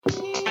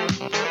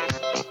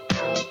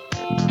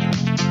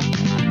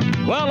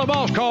the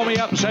boss called me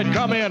up and said,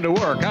 come in to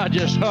work. I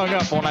just hung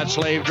up on that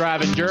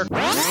slave-driving jerk.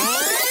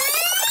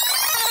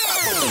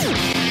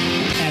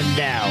 And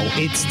now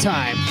it's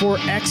time for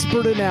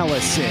expert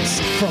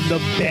analysis from the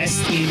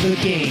best in the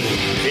game.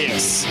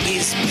 This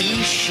is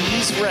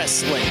BeezSheez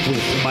Wrestling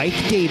with Mike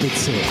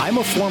Davidson. I'm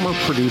a former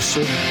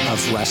producer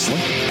of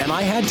wrestling, and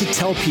I had to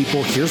tell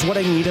people, here's what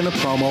I need in a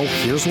promo,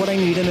 here's what I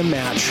need in a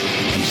match,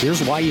 and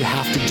here's why you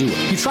have to do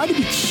it. You tried to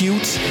be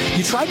cute,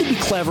 you tried to be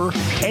clever,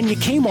 and you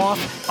came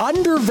off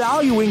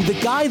undervaluing the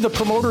guy the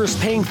promoter is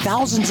paying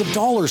thousands of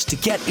dollars to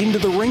get into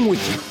the ring with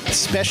you.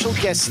 Special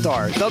guest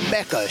star, the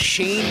Mecca,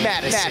 Shane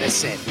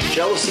Madison.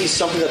 Jealousy is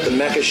something that the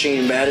Mecca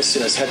Shane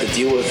Madison has had to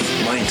deal with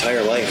my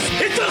entire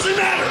life. It doesn't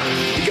matter,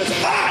 because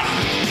I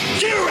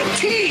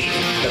guarantee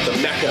that the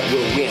Mecca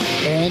will win.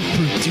 And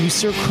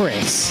producer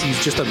Chris. He's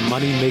just a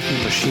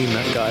money-making machine,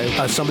 that guy.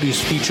 As somebody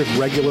who's featured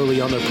regularly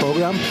on their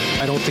program,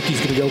 I don't think he's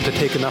going to be able to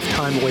take enough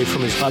time away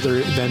from his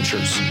other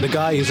ventures. The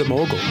guy is a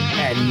mogul.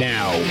 And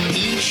now,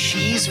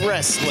 BeezSheez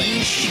Wrestling.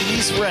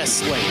 BeezSheez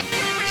Wrestling.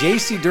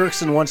 J.C.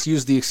 Dirksen once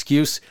used the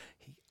excuse,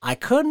 I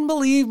couldn't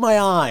believe my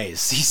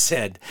eyes, he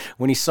said,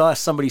 when he saw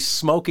somebody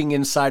smoking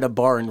inside a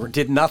bar and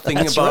did nothing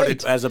about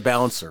it as a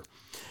bouncer.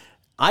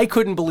 I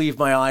couldn't believe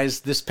my eyes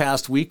this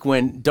past week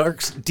when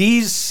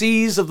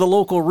BeezSheez of the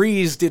local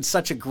Rees had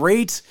such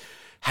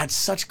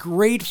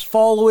great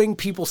following.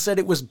 People said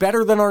it was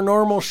better than our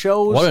normal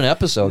shows. What an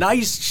episode.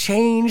 Nice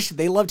change.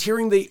 They loved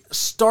hearing the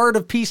start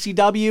of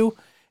PCW.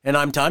 And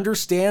I'm to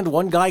understand,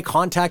 one guy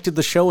contacted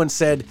the show and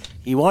said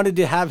he wanted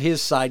to have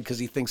his side because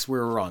he thinks we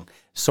were wrong.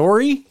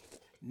 Sorry?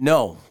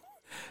 No.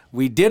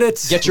 We did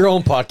it. Get your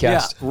own podcast.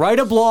 Yeah, write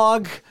a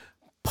blog,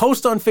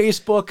 post on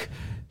Facebook,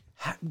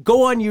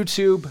 go on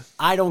YouTube.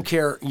 I don't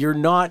care. We're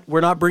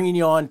not bringing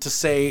you on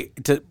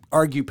to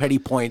argue petty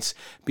points,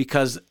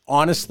 because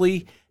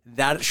honestly,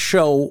 that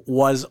show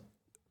was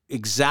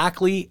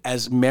exactly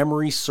as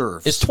memory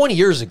serves. It's 20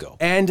 years ago.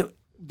 And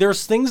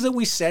there's things that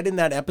we said in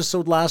that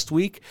episode last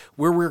week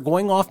where we're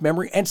going off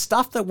memory and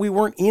stuff that we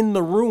weren't in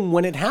the room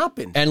when it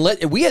happened. And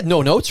we had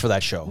no notes for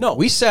that show. No.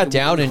 We sat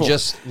down and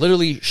just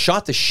literally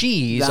shot the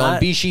sheez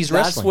on BeezSheez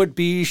Wrestling. That's what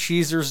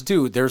BeezSheezers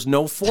do. There's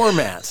no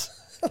format.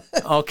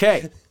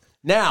 Okay.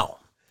 Now,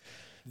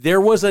 there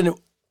was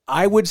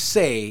I would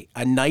say,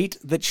 a night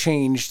that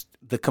changed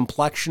the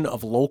complexion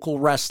of local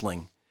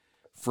wrestling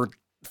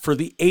for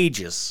the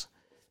ages.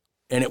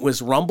 And it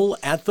was Rumble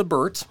at the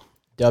Burt.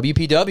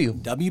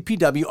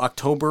 WPW,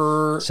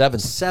 October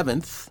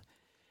 7th.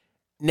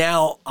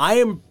 Now,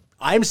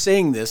 I'm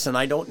saying this, and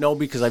I don't know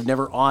because I've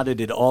never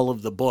audited all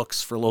of the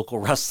books for local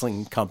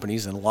wrestling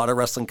companies, and a lot of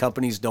wrestling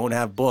companies don't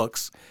have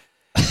books.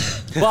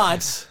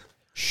 But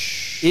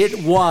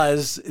it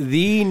was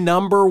the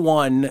number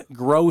one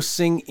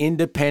grossing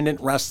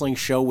independent wrestling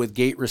show with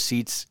gate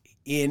receipts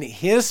in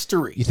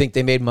history. You think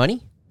they made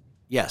money?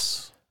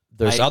 Yes.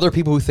 There's other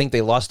people who think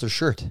they lost their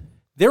shirt.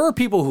 There are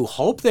people who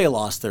hope they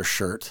lost their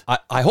shirt.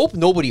 I hope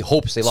nobody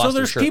hopes they lost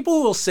their shirt. So there's people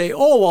who will say,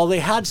 oh, well, they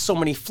had so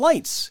many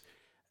flights.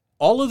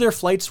 All of their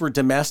flights were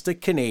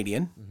domestic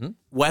Canadian,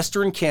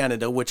 Western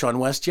Canada, which on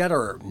WestJet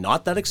are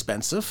not that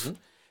expensive.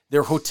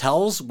 Their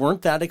hotels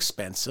weren't that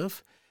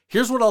expensive.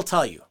 Here's what I'll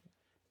tell you.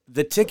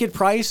 The ticket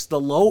price,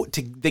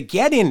 the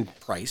get-in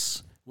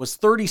price was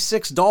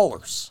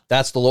 $36.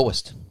 That's the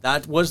lowest.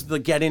 That was the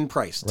get-in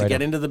price to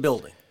get into the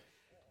building.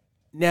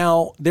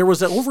 Now, there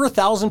was over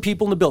 1,000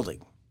 people in the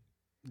building.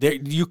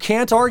 You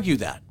can't argue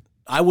that.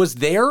 I was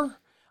there.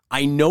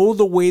 I know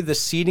the way the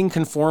seating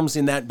conforms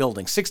in that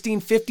building.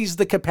 1650 is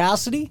the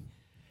capacity.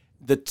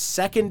 The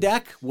second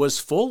deck was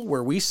full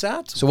where we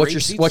sat. So what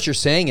you're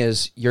saying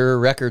is your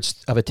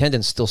records of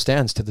attendance still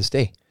stands to this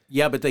day.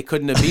 Yeah, but they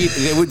couldn't have beat.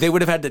 They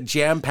would have had to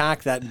jam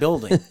pack that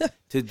building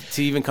to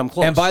even come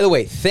close. And by the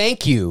way,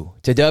 thank you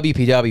to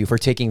WPW for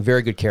taking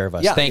very good care of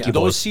us. Thank you,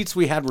 boys. Those seats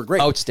we had were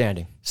great.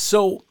 Outstanding.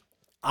 So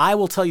I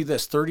will tell you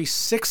this: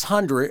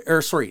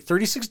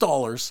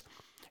 $36,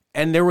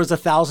 and there was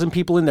 1,000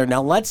 people in there.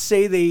 Now let's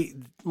say they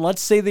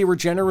were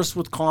generous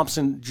with comps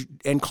and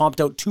comped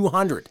out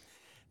 200.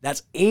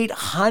 That's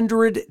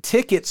 800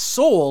 tickets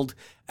sold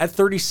at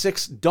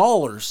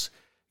 $36.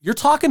 You're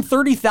talking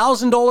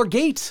 $30,000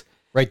 gate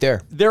right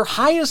there. Their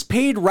highest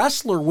paid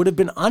wrestler would have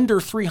been under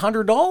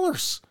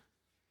 $300.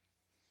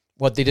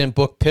 What, they didn't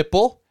book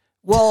Pitbull?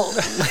 Well,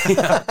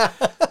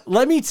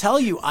 let me tell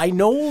you, I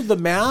know the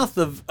math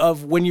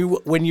of when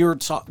you're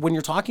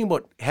talking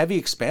about heavy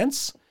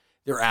expense.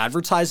 Their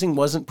advertising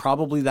wasn't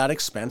probably that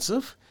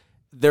expensive.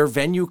 Their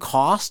venue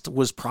cost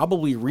was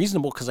probably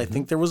reasonable because I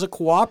think there was a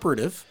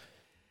cooperative.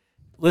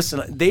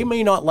 Listen, they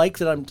may not like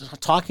that I'm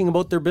talking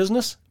about their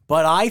business,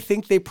 but I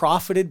think they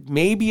profited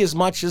maybe as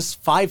much as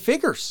 5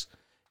 figures.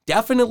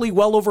 Definitely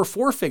well over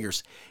 4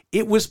 figures.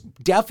 It was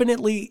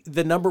definitely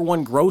the number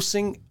one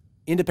grossing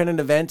independent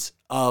event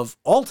of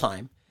all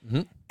time.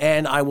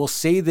 And I will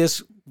say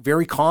this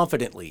very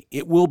confidently.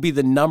 It will be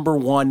the number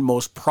one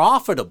most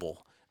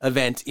profitable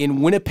event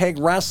in Winnipeg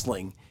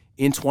wrestling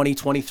in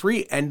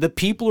 2023. And the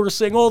people who are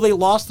saying, oh, they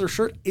lost their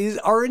shirt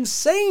are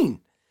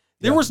insane.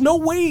 There was no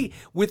way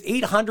with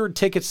 800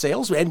 ticket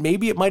sales, and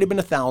maybe it might have been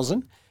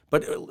 1,000,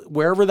 but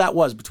wherever that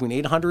was, between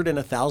 800 and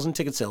 1,000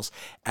 ticket sales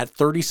at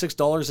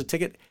 $36 a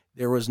ticket,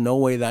 there was no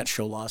way that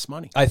show lost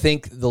money. I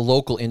think the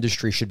local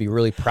industry should be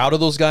really proud of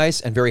those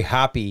guys and very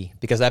happy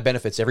because that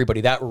benefits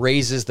everybody. That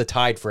raises the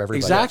tide for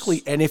everybody. Exactly.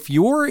 else. And if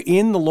you're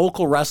in the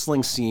local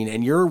wrestling scene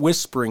and you're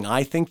whispering,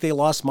 I think they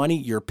lost money,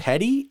 you're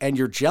petty and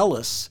you're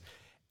jealous.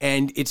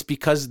 And it's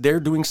because they're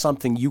doing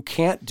something you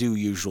can't do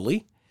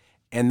usually.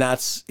 And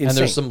that's insane. And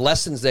there's some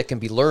lessons that can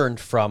be learned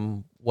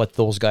from what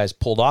those guys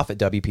pulled off at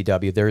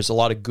WPW. There's a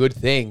lot of good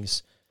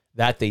things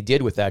that they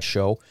did with that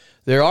show.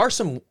 There are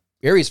some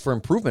areas for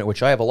improvement,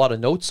 which I have a lot of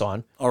notes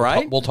on. All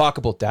right. We'll talk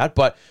about that.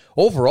 But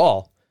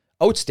overall,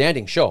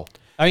 outstanding show.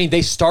 I mean,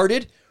 they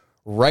started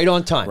right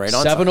on time. Right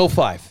on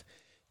 7:05.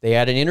 They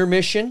had an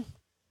intermission.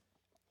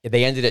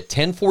 They ended at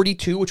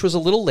 10:42, which was a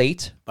little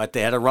late. But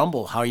they had a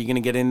rumble. How are you going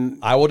to get in?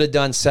 I would have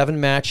done 7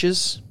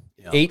 matches.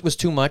 Yeah. 8 was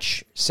too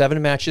much.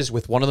 7 matches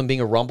with one of them being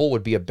a rumble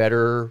would be a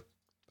better.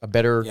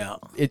 Yeah.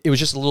 It was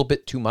just a little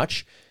bit too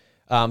much.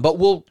 But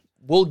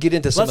we'll get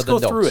into some of the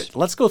notes.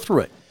 Let's go through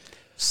it.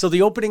 So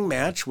the opening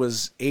match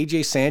was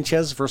AJ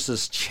Sanchez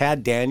versus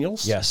Chad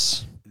Daniels.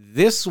 Yes.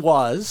 This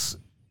was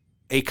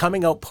a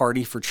coming out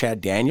party for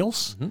Chad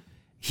Daniels. Mm-hmm.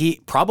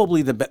 He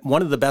probably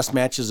one of the best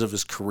matches of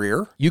his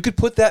career. You could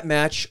put that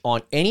match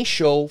on any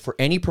show for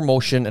any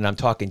promotion, and I'm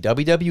talking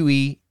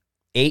WWE,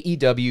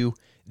 AEW.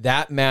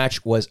 That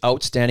match was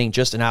outstanding.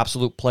 Just an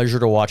absolute pleasure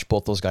to watch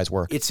both those guys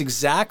work. It's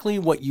exactly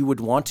what you would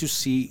want to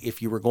see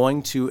if you were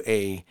going to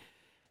a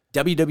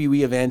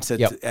WWE event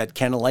at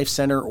Canada Life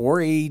Center or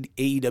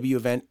AEW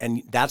event,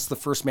 and that's the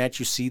first match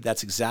you see.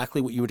 That's exactly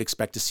what you would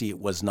expect to see.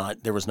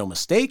 There was no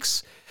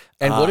mistakes.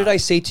 And what did I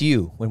say to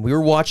you when we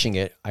were watching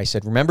it? I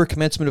said, remember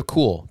Commencement of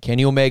Cool,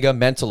 Kenny Omega,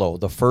 Mentalo,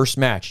 the first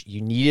match.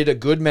 You needed a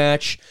good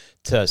match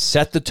to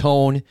set the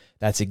tone.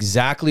 That's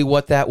exactly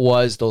what that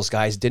was. Those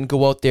guys didn't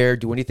go out there,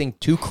 do anything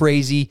too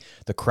crazy.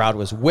 The crowd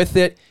was with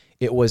it.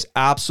 It was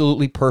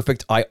absolutely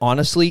perfect. I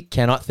honestly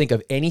cannot think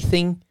of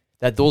anything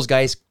that those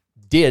guys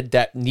did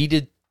that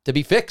needed to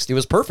be fixed. It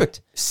was perfect.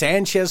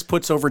 Sanchez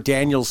puts over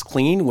Daniels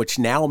clean, which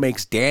now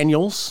makes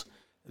Daniels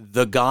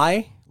the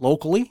guy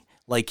locally.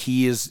 Like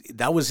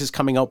that was his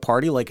coming out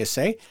party, like I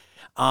say.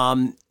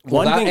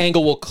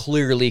 Angle will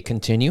clearly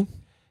continue.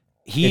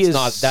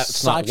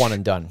 That's not one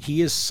and done.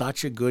 He is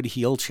such a good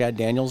heel, Chad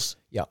Daniels.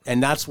 Yeah.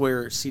 And that's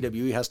where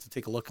CWE has to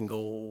take a look and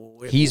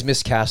go. He's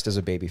miscast as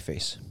a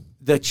babyface.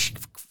 The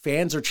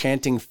fans are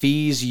chanting,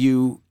 "Fees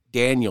you,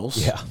 Daniels."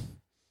 Yeah.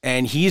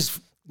 And he's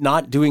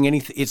not doing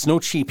anything. It's no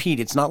cheap heat.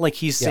 It's not like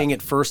he's saying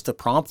it first to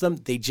prompt them.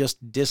 They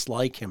just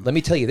dislike him. Let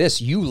me tell you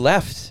this. You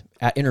left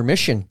at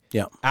intermission.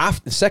 Yeah.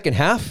 After the second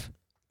half,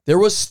 there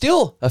was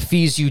still a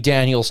Fees You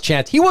Daniels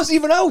chant. He wasn't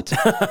even out.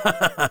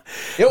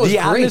 It was the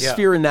great.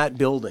 atmosphere in that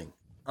building.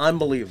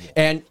 Unbelievable.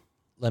 And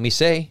let me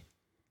say,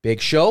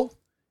 big show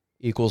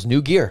equals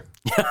new gear.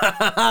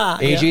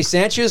 AJ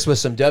Sanchez with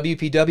some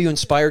WPW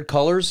inspired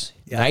colors.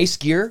 Yeah. Nice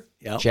gear.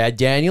 Yeah. Chad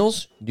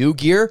Daniels, new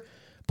gear.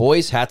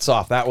 Boys, hats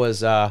off. That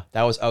was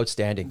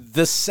outstanding.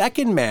 The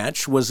second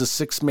match was a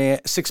six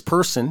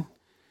person.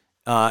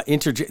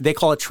 They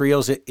call it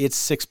trios.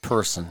 It's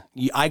 6-person.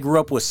 I grew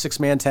up with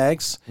 6-man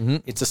tags. Mm-hmm.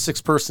 It's a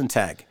 6-person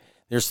tag.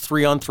 There's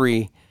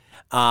 3-on-3.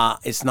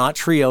 It's not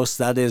trios.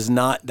 That is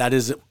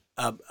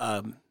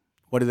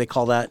what do they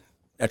call that?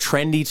 A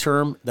trendy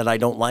term that I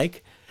don't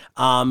like.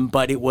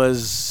 But it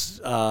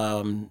was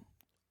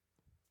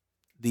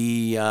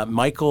the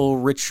Michael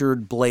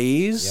Richard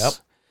Blaze. Yep.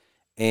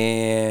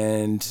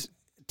 And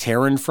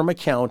Taryn from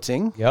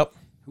accounting. Yep.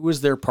 Who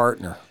was their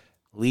partner?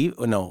 I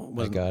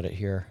got it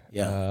here.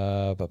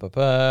 Yeah.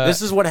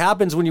 This is what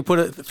happens when you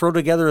throw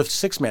together a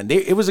 6-man.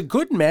 It was a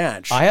good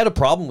match. I had a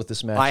problem with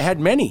this match. I had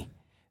many.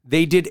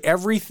 They did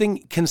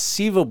everything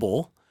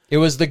conceivable. It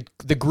was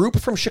the group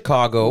from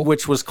Chicago,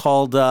 which was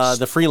called the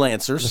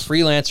Freelancers. The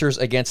Freelancers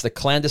against the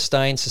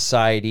Clandestine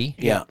Society.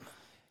 Yeah.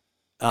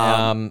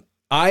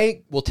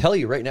 I will tell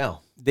you right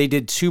now. They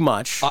did too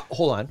much.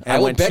 Hold on. I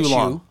went too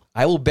long.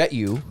 I will bet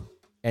you,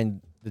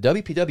 and the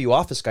WPW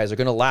office guys are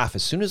going to laugh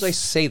as soon as I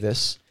say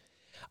this.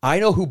 I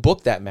know who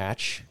booked that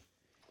match.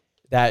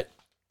 That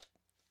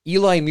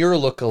Eli Muir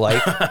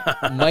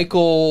lookalike,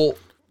 Michael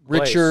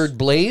Richard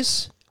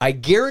Blaze. I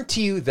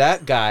guarantee you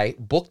that guy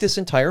booked this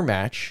entire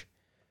match.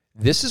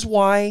 This is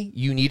why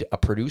you need a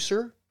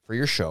producer for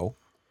your show.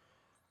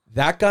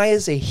 That guy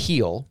is a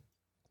heel.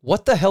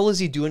 What the hell is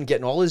he doing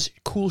getting all his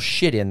cool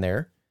shit in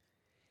there?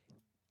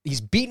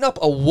 He's beating up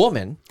a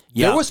woman.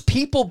 Yeah. There was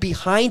people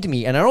behind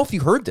me, and I don't know if you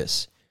heard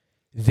this.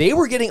 They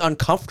were getting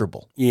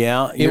uncomfortable.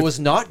 Yeah. It was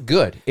not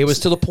good. It was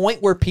to the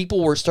point where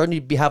people were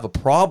starting to have a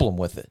problem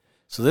with it.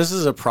 So this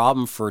is a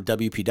problem for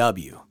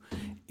WPW.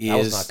 That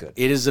was not good.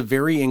 It is a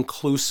very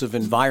inclusive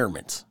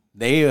environment.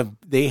 They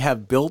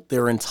have built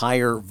their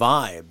entire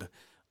vibe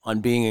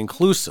on being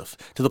inclusive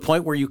to the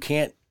point where you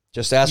can't.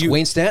 Just ask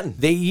Wayne Stanton.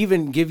 They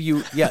even give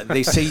you,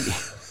 they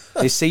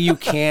say you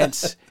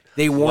can't.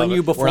 They warn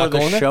you before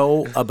the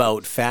show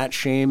about fat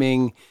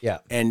shaming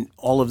and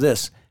all of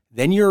this.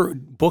 then you're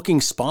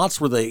booking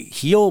spots where the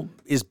heel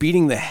is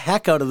beating the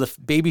heck out of the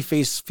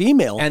babyface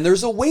female. And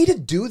there's a way to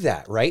do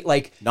that, right?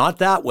 Like not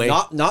that way.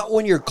 Not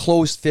when you're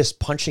closed fist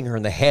punching her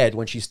in the head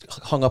when she's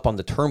hung up on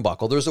the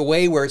turnbuckle. There's a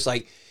way where it's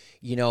like,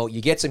 you know, you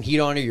get some heat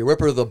on her, you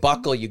rip her to the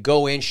buckle, you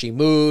go in, she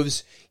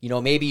moves, you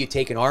know, maybe you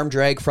take an arm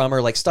drag from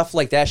her, like stuff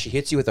like that. She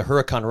hits you with a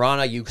Hurricane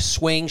Rana, you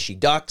swing, she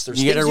ducks. You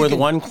get her with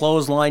one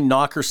clothesline,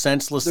 knock her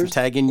senseless, and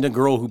tag in the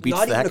girl who beats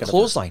the heck out of her. Not even a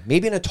clothesline,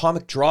 maybe an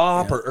atomic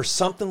drop or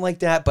something like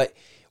that. But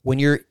when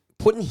you're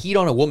putting heat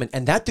on a woman,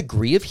 and that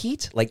degree of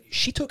heat, like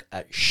she took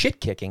a shit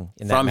kicking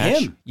in that match.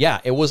 From him.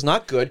 Yeah, it was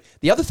not good.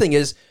 The other thing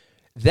is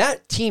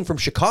that team from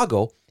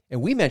Chicago,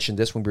 and we mentioned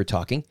this when we were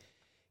talking,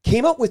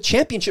 came out with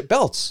championship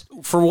belts.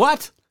 For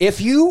what?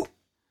 If you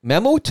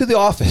memo to the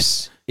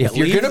office, if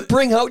you're going to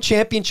bring out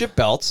championship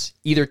belts,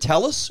 either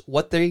tell us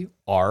what they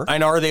are.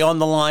 And are they on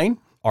the line?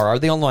 Or are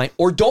they online?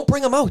 Or don't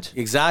bring them out.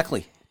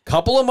 Exactly.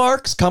 Couple of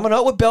marks coming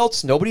out with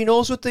belts. Nobody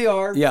knows what they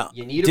are. Yeah.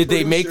 You need a Did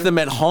they make them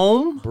at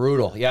home?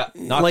 Brutal. Yeah.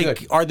 Not like,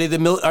 good. Are they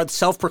the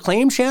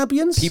self-proclaimed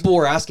champions? People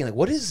were asking, like,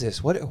 what is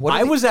this? What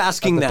I was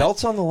asking the that.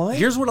 Belts on the line?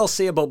 Here's what I'll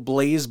say about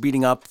Blaze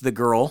beating up the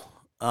girl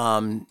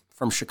from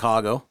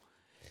Chicago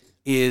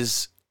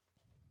is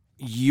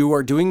you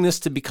are doing this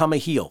to become a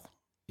heel.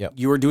 Yep.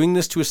 You are doing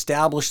this to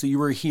establish that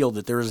you are a heel,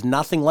 that there is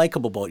nothing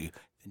likable about you.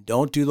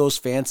 Don't do those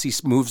fancy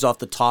moves off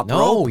the top rope.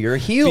 No, you're a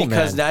heel,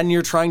 because man. then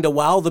you're trying to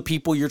wow the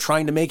people you're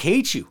trying to make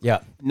hate you. Yeah.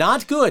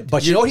 Not good.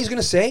 But you know what he's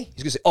going to say?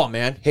 He's going to say, oh,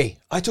 man, hey,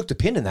 I took the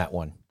pin in that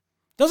one.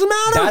 Doesn't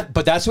matter.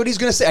 But that's what he's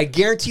going to say. I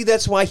guarantee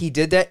that's why he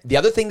did that. The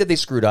other thing that they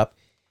screwed up,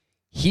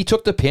 he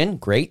took the pin.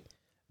 Great.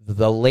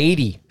 The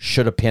lady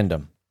should have pinned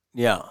him.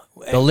 Yeah.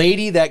 The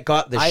lady that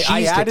got the sheath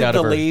I sticked out added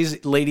of her. the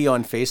lady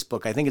on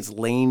Facebook. I think it's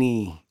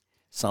Lainey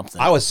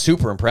something. I was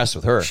super impressed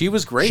with her. She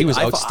was great. She was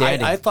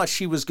outstanding. I thought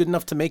she was good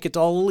enough to make it to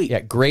All Elite. Yeah,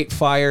 great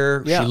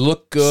fire. Yeah. She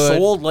looked good.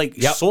 Sold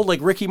like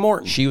Ricky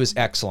Morton. She was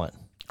excellent.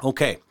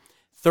 Okay.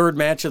 Third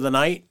match of the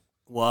night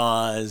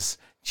was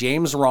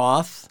James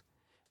Roth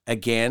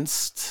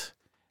against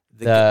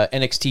the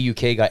NXT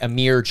UK guy,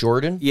 Amir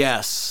Jordan.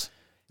 Yes.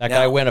 That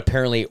guy went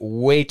apparently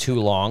way too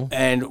long.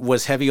 And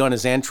was heavy on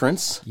his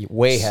entrance.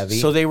 Way heavy.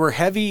 So they were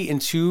heavy in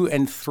 2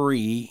 and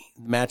 3,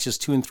 matches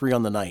 2 and 3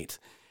 on the night.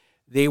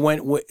 They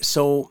went,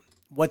 so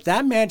what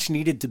that match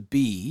needed to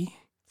be.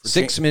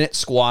 6-minute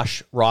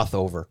squash, Roth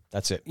over.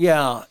 That's it.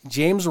 Yeah.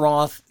 James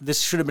Roth,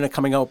 this should have been a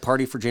coming out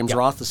party for James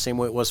Roth the same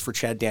way it was for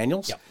Chad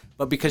Daniels. Yep.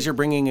 But because you're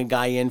bringing a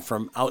guy in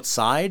from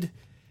outside,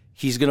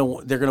 they're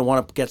going to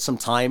want to get some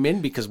time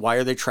in because why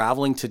are they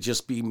traveling to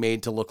just be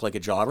made to look like a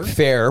jobber?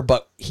 Fair,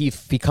 but he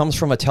comes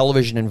from a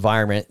television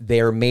environment.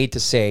 They are made to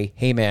say,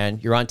 hey,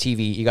 man, you're on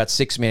TV. You got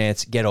 6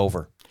 minutes. Get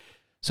over.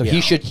 So he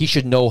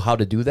should know how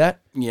to do that.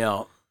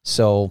 Yeah.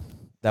 So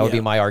that would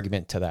be my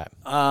argument to that.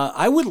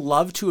 I would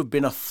love to have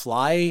been a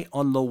fly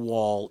on the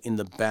wall in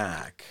the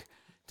back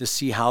to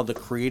see how the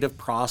creative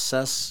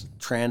process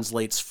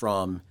translates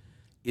from,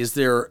 is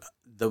there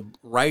the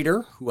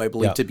writer, who I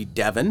believe to be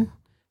Devin,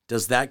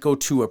 does that go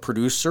to a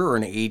producer or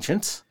an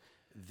agent,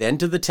 then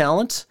to the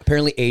talent?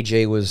 Apparently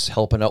AJ was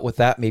helping out with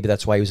that. Maybe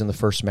that's why he was in the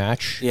first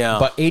match. Yeah.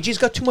 But AJ's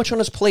got too much on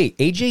his plate.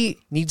 AJ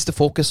needs to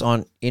focus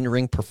on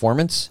in-ring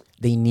performance.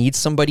 They need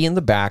somebody in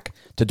the back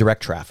to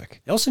direct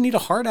traffic. They also need a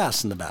hard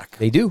ass in the back.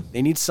 They do.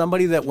 They need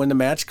somebody that when the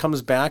match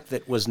comes back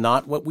that was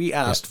not what we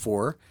asked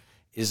for,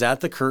 is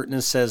at the curtain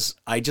and says,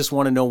 I just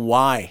want to know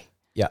why.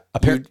 Yeah.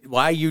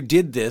 Why you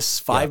did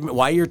this,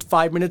 why you're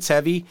 5 minutes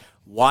heavy,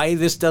 why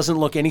this doesn't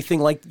look anything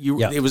like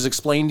it was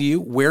explained to you.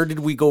 Where did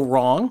we go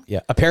wrong? Yeah.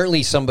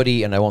 Apparently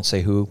somebody, and I won't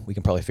say who, we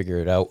can probably figure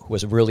it out,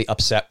 was really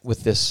upset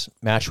with this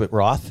match with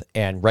Roth,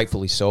 and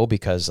rightfully so,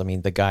 because, I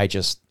mean, the guy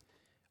just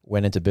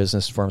went into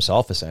business for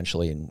himself,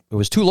 essentially, and it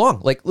was too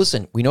long. Like,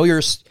 listen, we know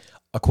you're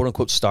a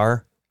quote-unquote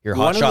star, you're a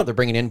hot shot they're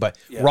bringing in, but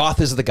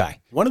Roth is the guy.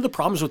 One of the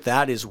problems with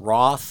that is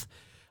Roth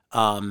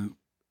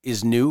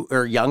is new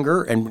or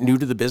younger and new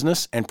to the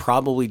business and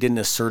probably didn't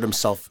assert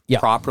himself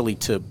properly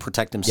to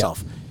protect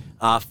himself.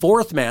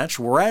 Fourth match,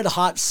 Red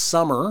Hot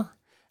Summer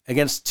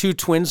against two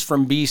twins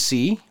from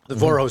BC. The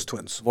Voros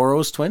twins.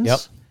 Voros twins. Yep.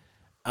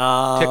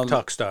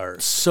 TikTok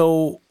stars.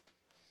 So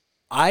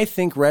I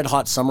think Red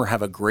Hot Summer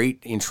have a great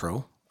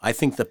intro. I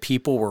think the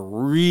people were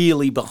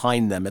really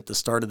behind them at the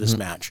start of this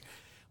match.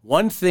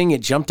 One thing,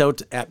 it jumped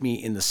out at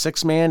me in the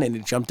 6-man and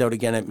it jumped out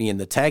again at me in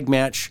the tag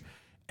match.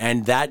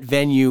 And that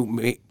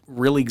venue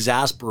really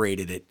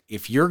exasperated it.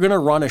 If you're going to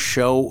run a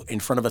show in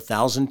front of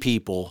 1,000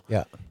 people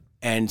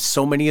and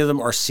so many of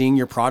them are seeing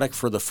your product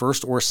for the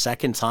first or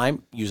second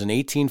time, use an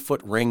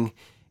 18-foot ring,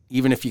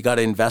 even if you got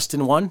to invest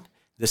in one,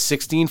 the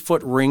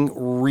 16-foot ring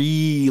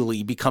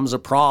really becomes a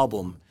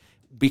problem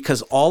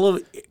because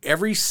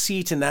every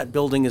seat in that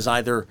building is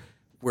either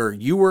where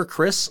you were,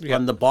 Chris,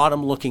 on the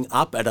bottom looking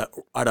up at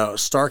a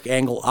stark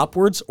angle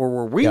upwards, or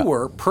where we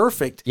were,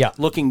 perfect,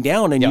 looking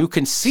down, and you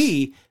can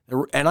see.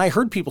 And I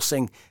heard people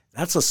saying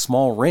that's a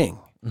small ring,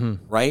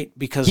 right?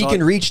 Because he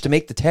can reach to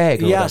make the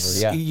tag. Or yes,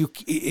 whatever.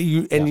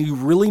 You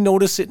really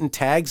notice it in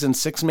tags and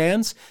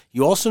 6-mans.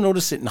 You also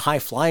notice it in high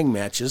flying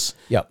matches.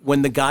 Yep.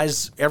 When the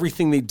guys,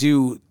 everything they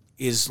do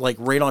is like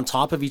right on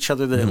top of each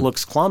other that it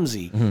looks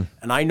clumsy.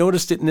 And I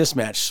noticed it in this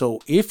match.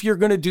 So if you're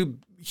going to do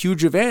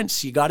huge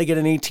events, you got to get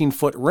an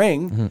 18-foot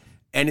ring,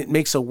 and it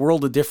makes a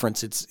world of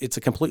difference. It's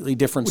a completely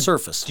different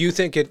surface. Do you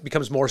think it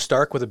becomes more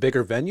stark with a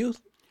bigger venue?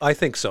 I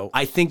think so.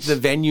 I think the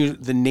venue,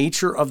 the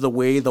nature of the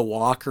way the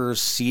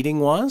Walker's seating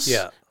was,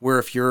 where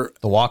if you're...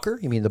 The Walker?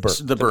 You mean the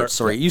Burt? The Burt,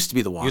 sorry. It used to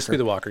be the Walker. Used to be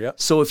the Walker, yeah.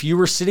 So if you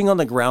were sitting on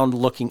the ground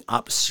looking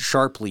up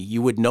sharply,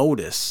 you would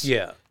notice...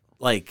 Yeah.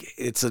 Like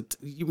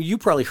you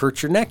probably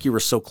hurt your neck. You were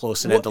so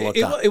close and had to look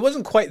up. It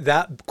wasn't quite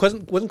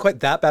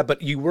that bad,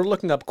 but you were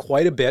looking up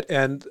quite a bit.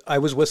 And I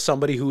was with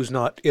somebody who's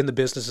not in the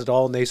business at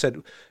all, and they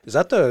said, "Is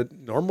that the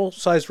normal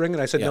size ring?"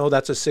 And I said, "No,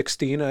 that's a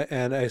 16."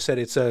 And I said,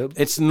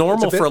 "It's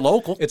normal for a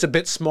local. It's a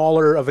bit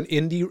smaller of an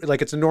indie,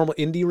 like it's a normal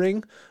indie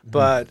ring."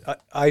 But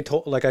I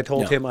told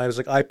him, I was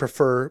like, I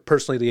prefer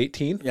personally the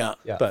 18. Yeah.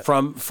 But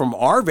from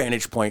our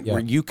vantage point,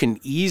 where you can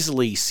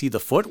easily see the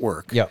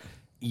footwork,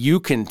 you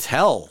can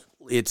tell.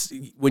 It's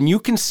when you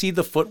can see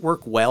the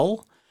footwork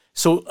well.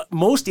 So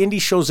most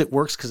indie shows it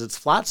works because it's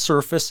flat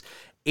surface,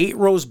 8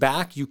 rows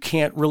back.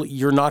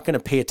 You're not going to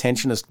pay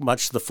attention as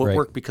much to the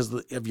footwork because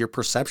of your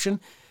perception.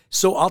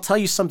 So I'll tell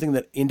you something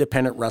that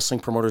independent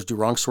wrestling promoters do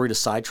wrong. Sorry to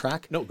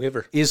sidetrack. No,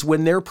 never. Is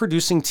when they're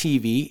producing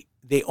TV,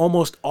 they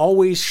almost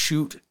always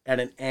shoot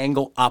at an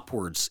angle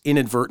upwards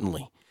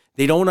inadvertently.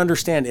 They don't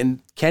understand.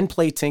 And Ken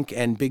Playtink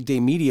and Big Day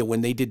Media,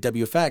 when they did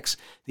WFX,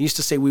 they used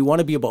to say, we want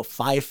to be about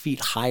 5 feet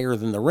higher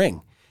than the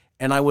ring.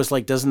 And I was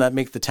like, doesn't that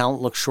make the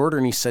talent look shorter?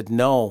 And he said,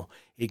 no,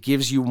 it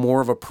gives you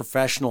more of a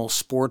professional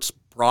sports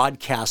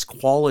broadcast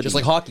quality. Just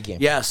like hockey game.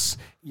 Yes.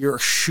 You're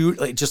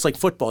just like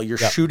football. You're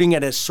shooting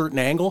at a certain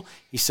angle.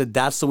 He said,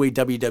 that's the way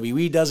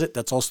WWE does it.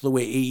 That's also the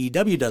way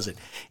AEW does it.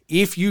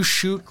 If you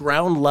shoot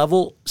ground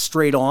level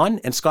straight on,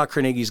 and Scott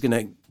Carnegie's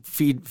going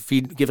to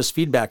give us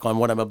feedback on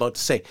what I'm about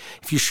to say.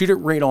 If you shoot it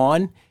right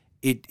on,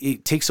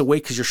 it takes away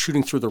because you're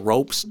shooting through the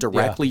ropes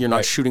directly. You're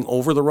not shooting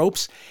over the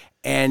ropes.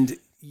 And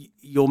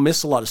you'll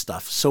miss a lot of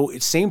stuff. So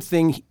it's same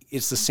thing.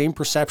 It's the same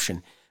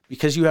perception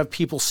because you have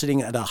people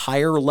sitting at a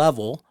higher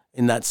level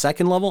in that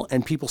second level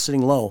and people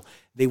sitting low.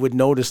 They would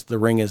notice the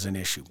ring is an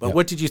issue. But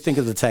what did you think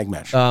of the tag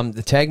match?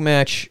 The tag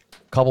match,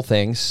 couple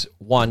things.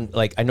 One,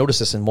 like I noticed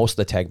this in most of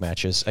the tag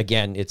matches.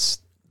 Again, it's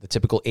the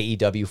typical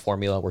AEW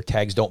formula where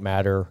tags don't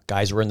matter.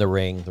 Guys are in the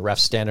ring. The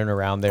ref's standing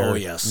around there. Oh,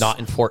 yes.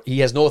 He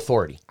has no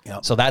authority.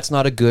 Yep. So that's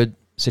not a good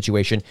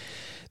situation.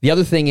 The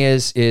other thing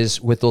is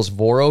with those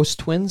Voros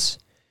twins,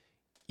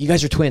 you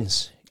guys are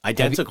twins.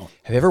 Identical.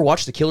 Have you ever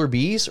watched the Killer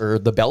Bees or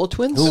the Bella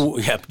Twins? Ooh,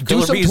 yeah.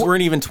 Killer Bees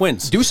weren't even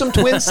twins. Do some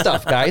twin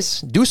stuff,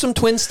 guys. Do some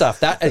twin stuff.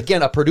 That,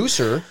 again, a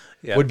producer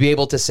would be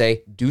able to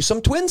say, do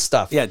some twin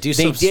stuff. Yeah,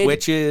 some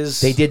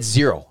switches. They did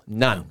zero.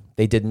 None.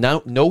 They did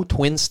no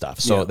twin stuff.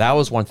 So that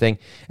was one thing.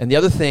 And the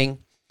other thing,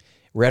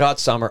 Red Hot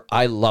Summer,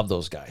 I love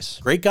those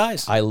guys. Great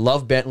guys. I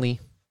love Bentley.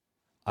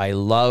 I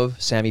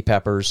love Sammy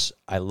Peppers.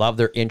 I love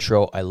their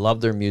intro. I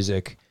love their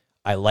music.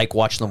 I like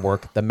watching them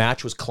work. The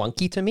match was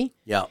clunky to me.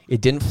 Yeah.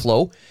 It didn't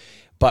flow.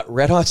 But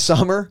Red Hot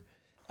Summer,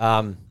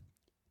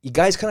 you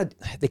guys kind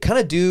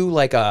of do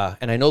like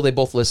and I know they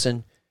both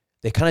listen,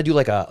 they kind of do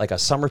like a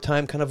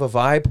summertime kind of a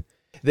vibe.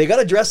 They got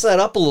to dress that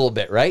up a little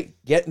bit, right?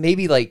 Get a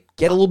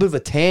little bit of a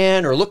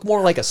tan or look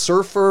more like a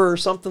surfer or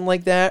something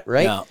like that,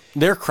 right? Yeah.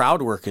 Their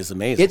crowd work is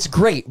amazing. It's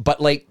great,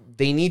 but like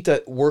they need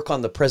to work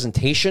on the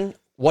presentation.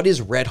 What is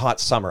Red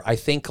Hot Summer? I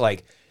think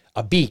like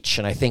a beach,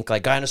 and I think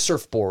like guy on a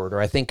surfboard, or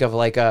I think of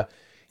like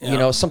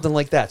something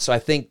like that. So I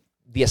think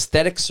the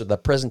aesthetics or the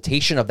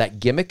presentation of that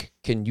gimmick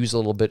can use a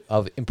little bit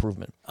of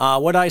improvement.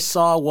 What I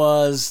saw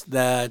was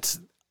that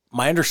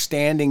my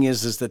understanding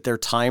is that their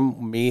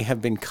time may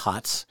have been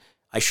cut.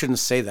 I shouldn't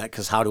say that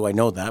because how do I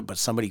know that? But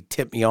somebody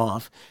tipped me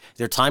off.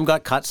 Their time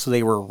got cut, so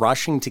they were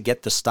rushing to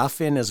get the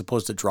stuff in as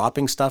opposed to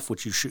dropping stuff,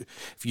 which you should.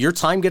 If your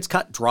time gets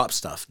cut, drop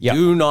stuff. Yep.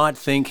 Do not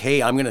think,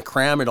 hey, I'm going to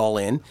cram it all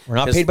in. We're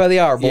not paid by the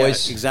hour,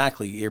 boys. Yeah,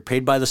 exactly. You're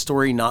paid by the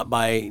story, not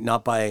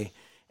by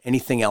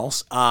anything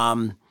else.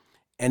 And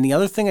the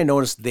other thing I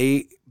noticed,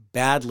 they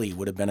badly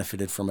would have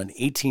benefited from an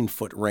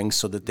 18-foot ring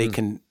so that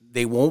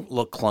they won't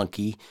look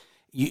clunky.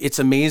 It's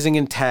amazing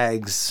in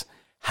tags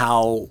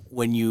how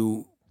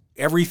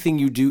everything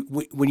you do,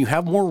 when you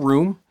have more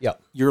room,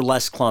 you're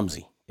less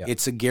clumsy. Yep.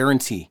 It's a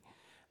guarantee.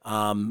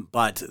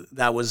 But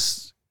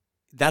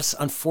that's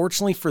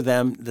unfortunately for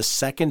them, the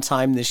second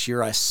time this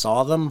year I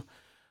saw them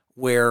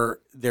where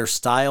their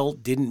style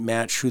didn't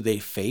match who they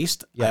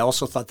faced. Yep. I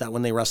also thought that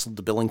when they wrestled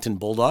the Billington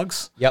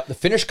Bulldogs. Yep, the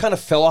finish kind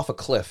of fell off a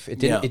cliff. It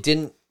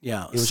didn't.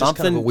 Yeah, it was just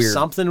kind of a weird.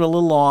 Something a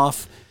little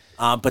off,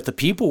 but the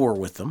people were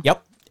with them.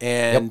 Yep.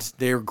 And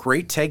they're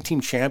great tag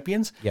team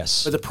champions.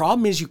 Yes. But the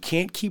problem is you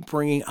can't keep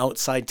bringing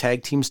outside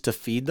tag teams to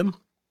feed them.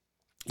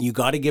 You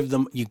got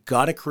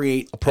to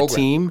create a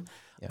team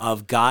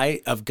of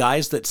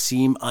guys that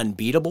seem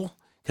unbeatable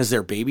because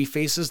they're baby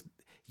faces.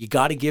 You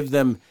got to give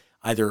them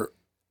either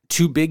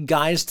two big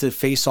guys to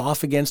face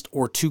off against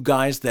or two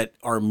guys that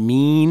are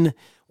mean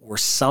or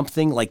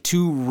something, like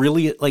two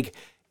really, like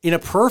in a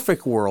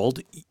perfect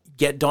world,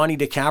 get Donnie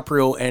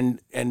DiCaprio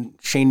and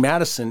Shane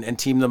Madison and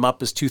team them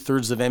up as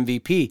 2/3 of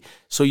MVP.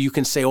 So you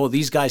can say, oh,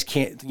 these guys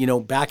can't,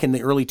 back in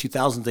the early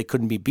 2000s, they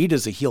couldn't be beat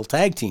as a heel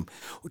tag team.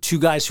 Two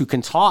guys who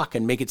can talk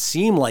and make it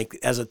seem like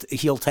as a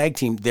heel tag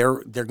team,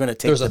 they're going to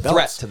take There's the a belts.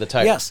 threat to the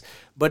title. Yes,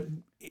 but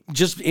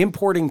just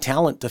importing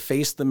talent to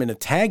face them in a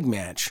tag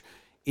match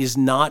is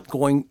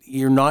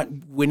you're not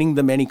winning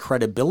them any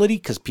credibility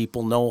because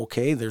people know,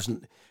 okay,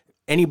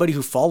 anybody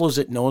who follows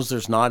it knows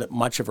there's not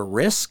much of a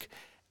risk.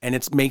 And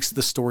it makes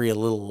the story a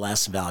little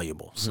less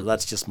valuable. So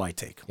that's just my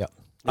take. Yeah.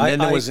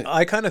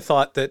 I kind of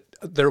thought that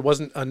there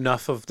wasn't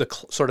enough of the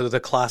sort of the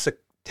classic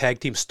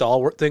tag team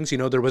stalwart things.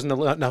 There wasn't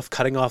enough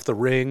cutting off the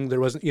ring. There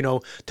wasn't,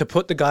 to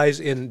put the guys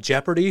in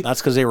jeopardy. That's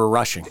because they were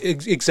rushing.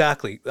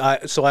 Exactly.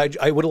 So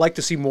I would like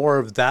to see more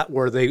of that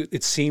where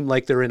it seemed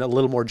like they're in a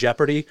little more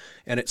jeopardy,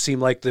 and it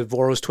seemed like the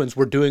Voros twins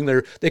were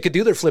they could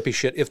do their flippy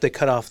shit if they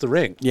cut off the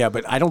ring. Yeah,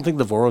 but I don't think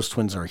the Voros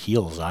twins are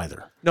heels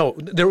either. No,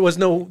 there was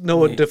no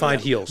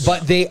defined heels.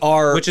 But they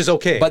are, which is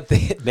okay. But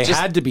they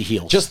had to be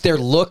heels. Just their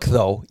look,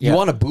 though. You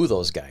want to boo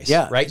those guys,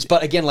 yeah, right?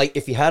 But again, like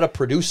if you had a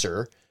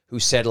producer who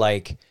said,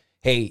 like,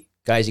 "Hey,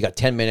 guys, you got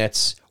 10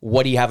 minutes.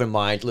 What do you have in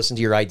mind? Listen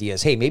to your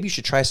ideas. Hey, maybe you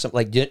should try some."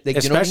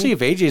 Especially if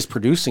AJ is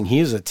producing, he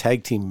is a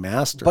tag team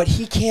master. But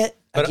he can't.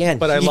 Again,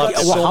 but I love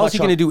how's he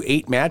going to do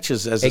 8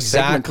 matches as a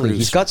segment producer?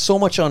 He's got so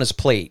much on his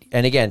plate,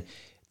 and again,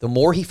 the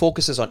more he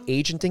focuses on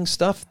agenting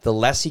stuff, the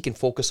less he can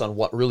focus on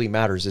what really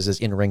matters is his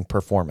in-ring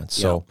performance.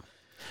 So,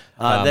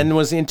 then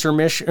was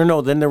intermission, or no?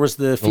 Then there was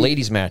the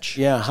ladies match.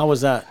 Yeah, how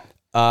was that?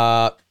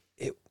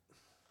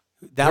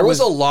 There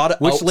was a lot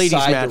of which ladies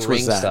match the ring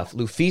was that? stuff.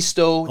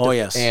 Lufisto,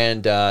 yes,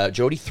 and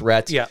Jody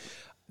Threat. Yeah,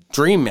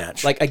 dream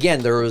match. Like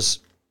again, there was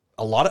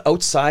a lot of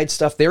outside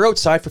stuff. They were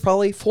outside for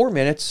probably 4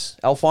 minutes.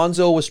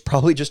 Alfonso was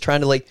probably just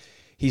trying to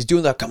he's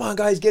doing that. Come on,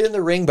 guys, get in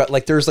the ring.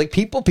 But there's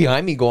people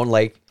behind me going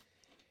like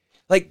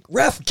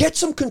ref, get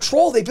some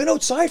control. They've been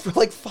outside for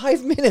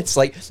 5 minutes.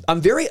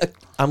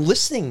 I'm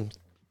listening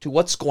to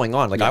what's going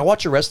on. I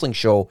watch a wrestling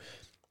show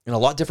in a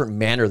lot different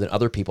manner than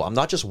other people. I'm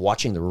not just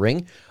watching the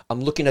ring. I'm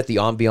looking at the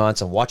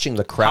ambiance. I'm watching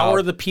the crowd. How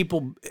are the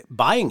people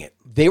buying it?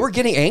 They were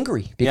getting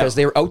angry because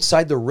they were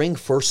outside the ring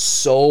for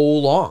so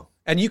long.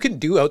 And you can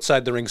do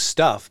outside the ring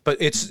stuff, but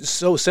it's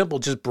so simple.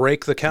 Just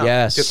break the count.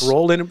 Yes. Just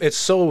roll in. It's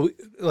so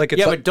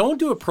but don't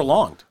do it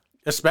prolonged.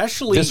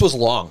 Especially this was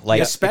long,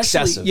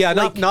 excessive. Yeah,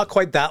 not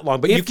quite that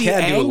long, but you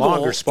can do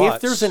longer spots.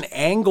 If there's an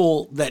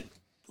angle that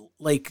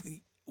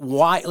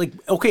why,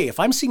 okay, if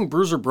I'm seeing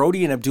Bruiser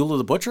Brody and Abdullah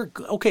the Butcher,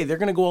 okay, they're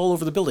going to go all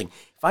over the building.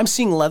 If I'm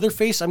seeing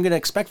Leatherface, I'm going to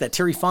expect that.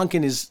 Terry Funk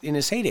in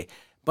his heyday.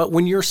 But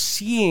when you're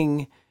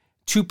seeing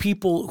two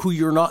people who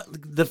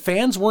the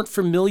fans weren't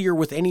familiar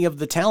with any of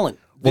the talent.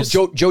 Well,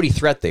 Jody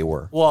Threat they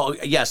were. Well,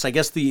 yes, I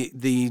guess the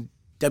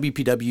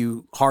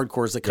WPW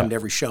hardcores that come to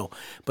every show.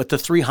 But the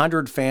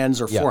 300 fans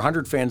or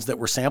 400 fans that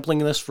were sampling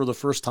this for the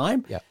first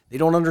time, they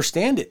don't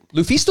understand it.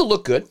 Lufisto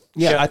looked good.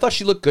 Yeah, I thought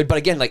she looked good. But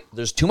again,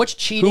 there's too much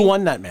cheating. Who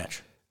won that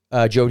match?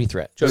 Jody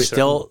Threat.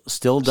 Still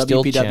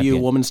WPW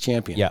champion. Women's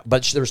champion. Yeah,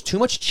 but there was too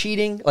much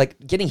cheating,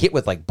 getting hit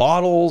with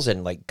bottles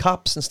and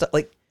cups and stuff.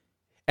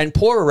 And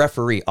poor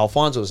referee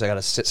Alfonso's got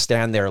to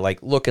stand there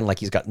looking like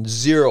he's got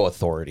zero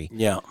authority.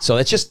 Yeah. So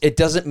it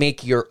doesn't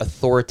make your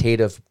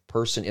authoritative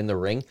person in the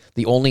ring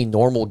the only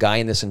normal guy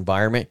in this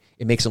environment.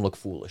 It makes him look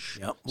foolish.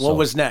 Yeah. What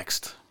was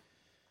next?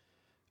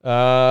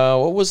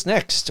 What was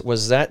next?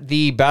 Was that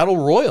the Battle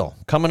Royal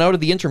coming out of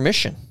the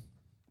intermission?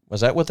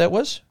 Was that what that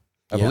was?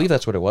 I believe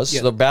that's what it was. Yeah.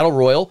 So the Battle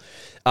Royal,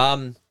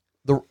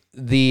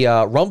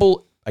 the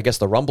Rumble. I guess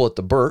the Rumble at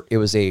the Burt. It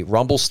was a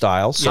Rumble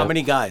style. So how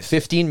many guys?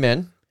 15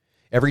 men.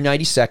 Every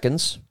 90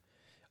 seconds,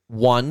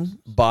 won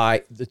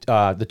by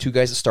the two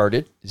guys that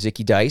started,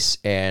 Zicky Dice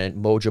and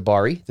Mo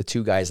Jabari. The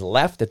two guys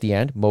left at the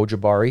end, Mo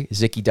Jabari,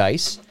 Zicky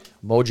Dice.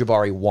 Mo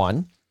Jabari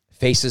won,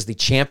 faces the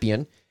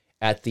champion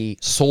at the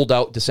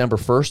sold-out December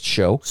 1st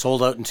show.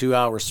 Sold out in 2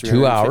 hours,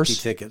 2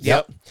 hours. tickets.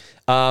 Yep.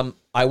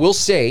 I will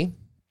say,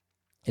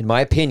 in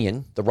my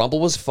opinion, the Rumble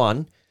was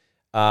fun.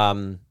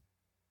 I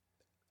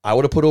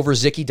would have put over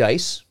Zicky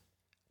Dice.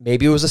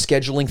 Maybe it was a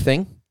scheduling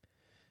thing.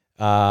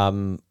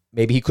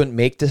 Maybe he couldn't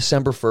make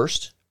December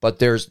 1st, but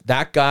there's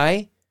that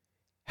guy,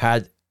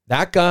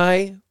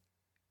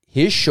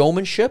 his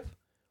showmanship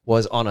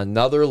was on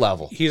another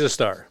level. He's a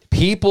star.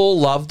 People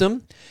loved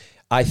him.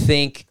 I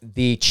think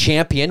the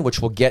champion,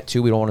 which we'll get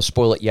to, we don't want to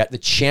spoil it yet, the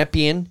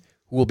champion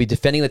who will be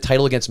defending the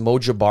title against Mo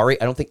Jabari,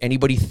 I don't think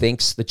anybody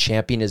thinks the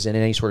champion is in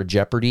any sort of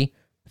jeopardy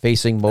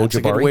facing Mo Jabari. That's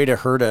a good way to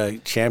hurt a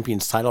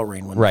champion's title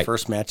reign when the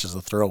first match is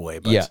a throwaway.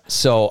 But. Yeah,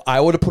 so I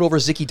would have put over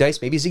Zicky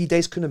Dice. Maybe Zicky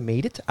Dice couldn't have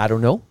made it. I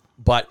don't know.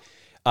 But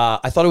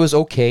I thought it was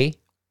okay.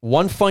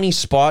 One funny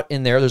spot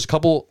in there. There's a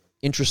couple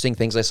interesting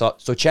things I saw.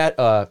 So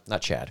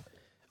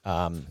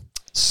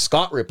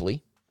Scott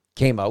Ripley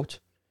came out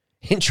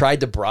and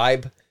tried to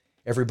bribe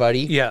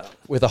everybody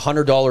with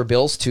 $100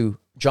 bills to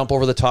jump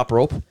over the top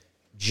rope.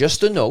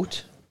 Just a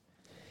note,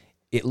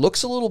 it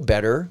looks a little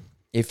better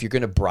if you're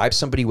going to bribe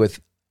somebody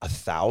with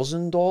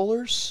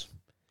 $1,000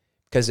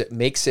 because it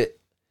makes it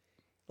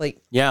Like,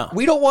 Yeah.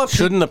 we don't want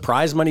Shouldn't the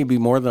prize money be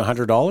more than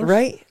 $100?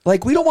 right?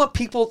 Like, we don't want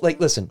people, like,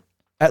 listen,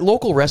 at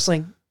local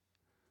wrestling,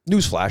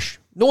 newsflash,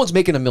 no one's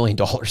making $1 million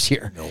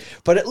here. No.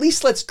 But at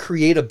least let's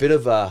create a bit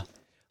of a,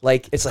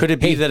 like, it's like, Could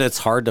it be that it's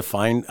hard to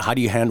find? How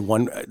do you hand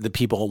the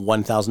people a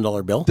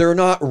 $1,000 bill? they're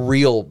not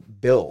real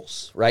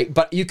bills, right?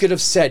 But you could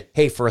have said,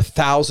 hey, for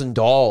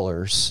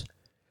 $1,000,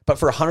 but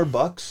for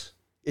 $100,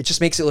 it just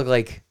makes it look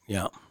like,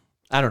 Yeah.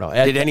 I don't know.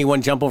 Did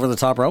anyone jump over the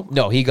top rope?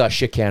 No, he got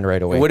shit canned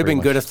right away. It would have pretty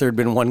been good if there had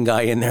been one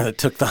guy in there that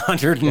took the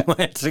 100 and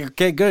went,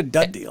 okay, good,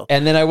 done deal.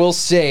 And then I will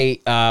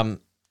say,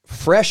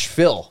 Fresh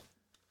Phil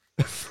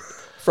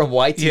from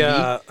YTV.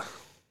 Yeah.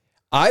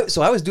 I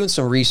was doing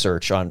some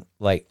research on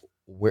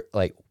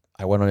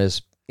I went on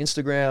his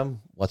Instagram.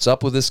 What's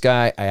up with this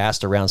guy? I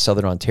asked around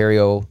Southern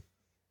Ontario.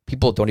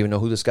 People don't even know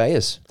who this guy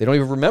is. They don't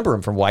even remember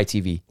him from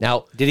YTV.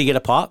 Now, Did he get a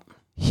pop?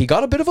 he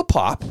got a bit of a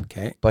pop,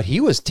 Okay. but he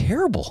was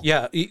terrible.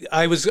 Yeah,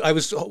 I was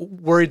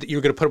worried that you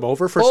were going to put him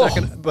over for a Oh,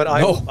 second, but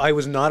no. I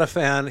was not a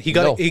fan. He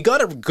No.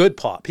 got a good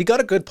pop. He got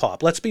a good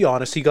pop. Let's be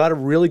honest. He got a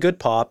really good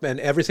pop, and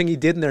everything he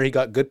did in there, he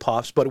got good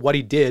pops. But what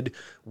he did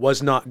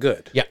was not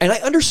good. Yeah, and I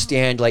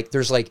understand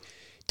there's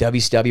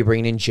WCW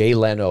bringing in Jay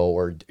Leno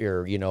or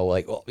all these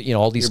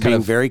You're kind being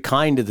of. very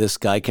kind to this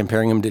guy,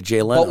 comparing him to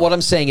Jay Leno. But what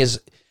I'm saying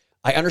is,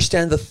 I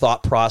understand the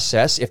thought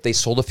process. If they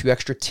sold a few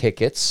extra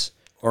tickets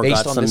Or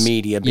based got on some this-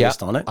 media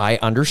based on it. I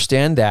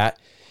understand that.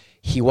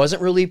 He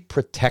wasn't really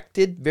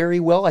protected very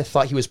well. I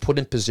thought he was put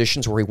in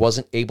positions where he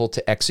wasn't able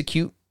to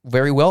execute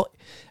very well.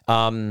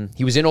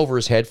 He was in over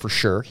his head for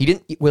sure.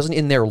 He wasn't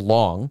in there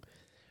long.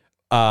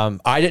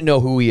 I didn't know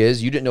who he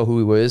is. You didn't know who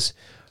he was.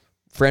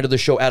 Friend of the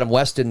show, Adam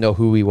West, didn't know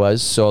who he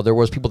was. So there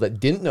was people that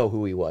didn't know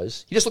who he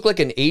was. He just looked like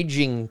an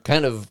aging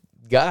kind of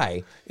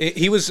guy.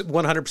 He was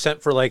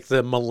 100% for like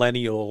the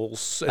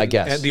millennials, I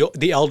guess. and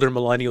the elder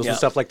millennials Yeah. and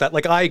stuff like that.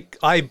 Like I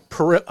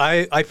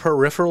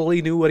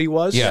peripherally knew what he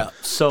was. Yeah.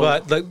 So-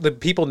 but the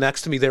people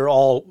next to me, they're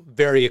all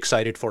very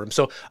excited for him.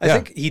 So I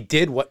think he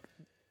did what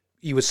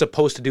he was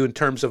supposed to do in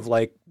terms of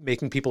like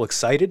making people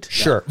excited.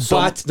 Sure.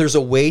 But there's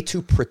a way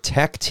to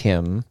protect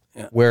him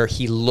where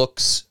he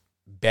looks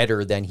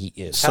better than he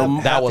is. So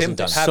that wasn't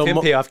done. Have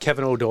him pay off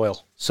Kevin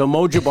O'Doyle. So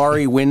Mo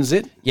Jabari wins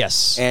it,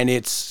 Yes. and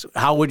it's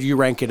how would you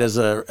rank it as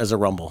a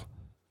Rumble?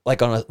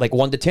 Like on a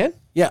 1 to 10?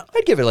 Yeah,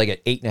 I'd give it like an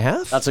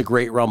 8.5. that's a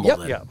great Rumble. Yep.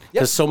 Then. Yeah.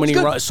 Because so many,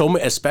 It's good.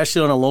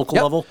 especially on a local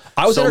Yep. level,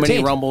 I was so many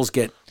entertained. Rumbles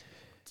get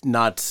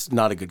not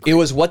a good. It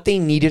was what they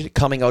needed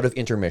coming out of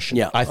intermission.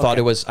 Yeah, I thought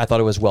it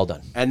was well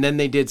done. And then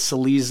they did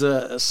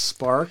Saliza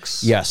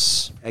Sparks.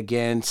 Yes.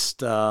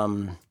 Against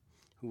who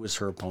was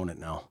her opponent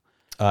now?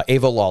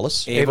 Ava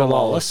Lawless. Ava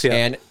Lawless. yeah.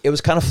 And it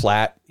was kind of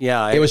flat.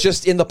 Yeah, It was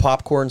just in the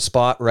popcorn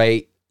spot,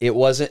 right? There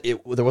wasn't a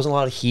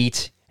lot of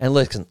heat. And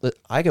listen,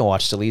 I can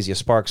watch Silesia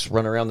Sparks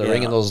run around the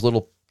ring in those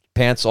little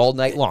pants all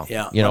night long.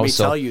 Yeah. You know, Let me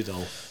tell you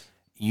though,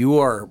 you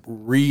are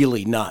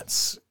really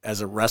nuts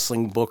as a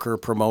wrestling booker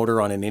promoter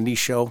on an indie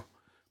show,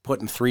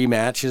 putting 3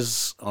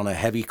 matches on a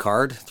heavy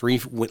card, 3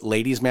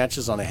 ladies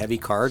matches on a heavy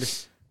card.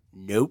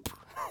 Nope.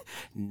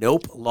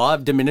 Law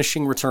of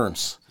diminishing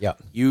returns. Yeah.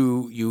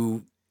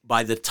 You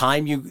by the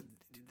time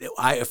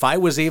if I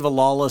was Ava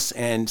Lawless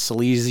and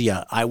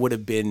Silesia, I would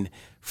have been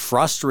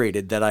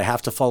frustrated that I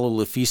have to follow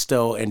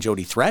Lufisto and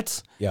Jody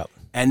Threat. Yeah.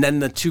 And then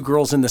the 2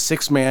 girls in the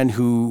 6-man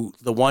who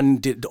the one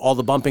did all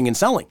the bumping and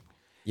selling.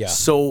 Yeah.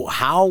 So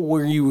how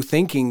were you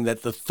thinking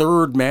that the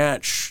 3rd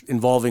match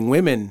involving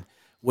women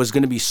was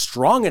going to be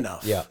strong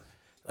enough? Yeah.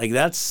 Like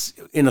that's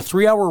in a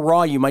 3-hour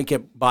Raw, you might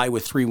get by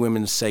with 3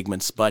 women's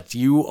segments, but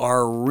you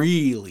are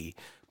really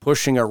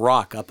pushing a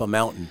rock up a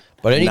mountain.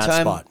 But in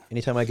that spot.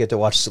 anytime I get to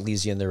watch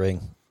Silesia in the ring,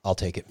 I'll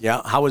take it.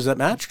 Yeah. How was that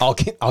match? I'll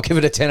give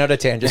it a 10 out of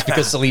 10 just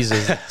because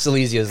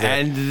Silesia is there.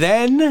 And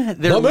then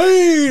the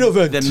main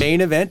event. The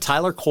main event,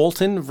 Tyler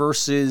Colton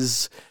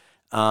versus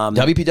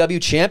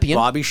WPW champion.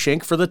 Bobby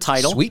Schenk for the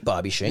title. Sweet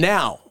Bobby Schenk.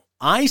 Now,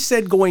 I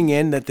said going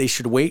in that they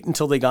should wait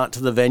until they got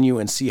to the venue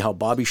and see how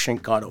Bobby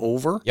Schenk got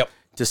over. Yep.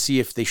 To see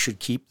if they should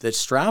keep the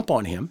strap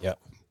on him. Yep.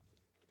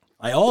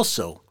 I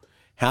also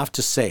have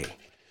to say,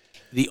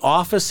 the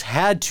office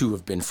had to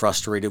have been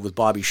frustrated with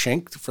Bobby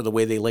Schenk for the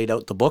way they laid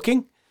out the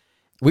booking.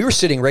 We were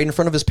sitting right in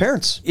front of his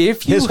parents.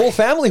 His whole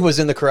family was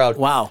in the crowd.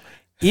 Wow.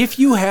 If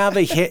you have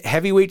a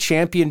heavyweight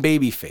champion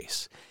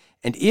babyface,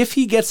 and if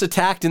he gets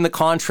attacked in the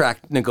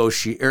contract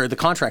the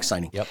contract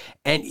signing, Yep.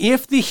 and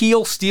if the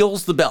heel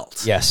steals the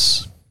belt,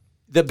 Yes.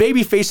 the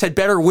babyface had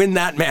better win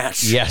that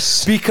match.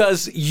 Yes.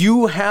 Because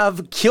you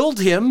have killed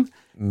him,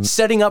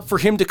 setting up for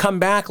him to come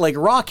back like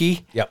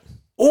Rocky. Yep.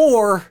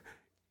 Or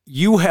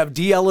you have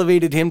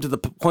de-elevated him to the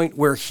point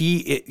where he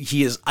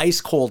is ice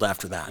cold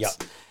after that.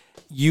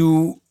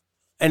 Yep.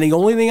 And the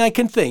only thing I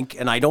can think,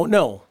 and I don't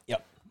know,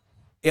 Yep.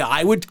 yeah,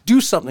 I would do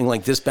something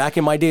like this back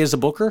in my day as a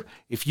booker.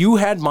 If you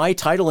had my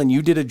title and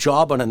you did a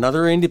job on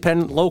another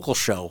independent local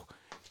show,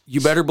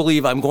 you better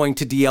believe I'm going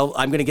to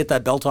get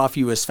that belt off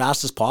you as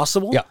fast as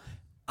possible. Yeah.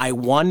 I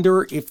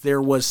wonder if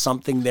there was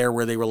something there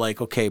where they were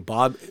like, okay,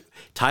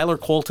 Tyler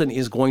Colton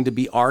is going to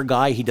be our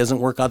guy. He doesn't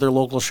work other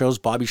local shows.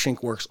 Bobby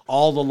Shink works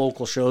all the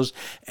local shows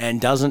and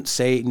doesn't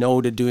say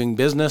no to doing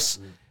business.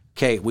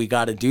 Okay, we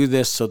got to do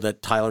this so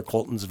that Tyler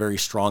Colton's very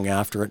strong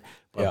after it.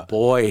 But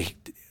boy,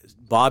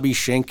 Bobby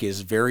Shink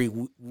is very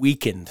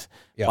weakened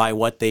by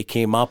what they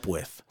came up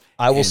with.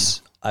 I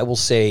will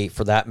say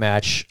for that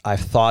match, I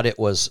thought it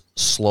was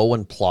slow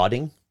and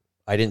plodding.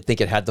 I didn't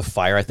think it had the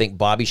fire. I think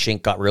Bobby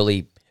Shink got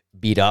really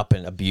beat up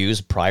and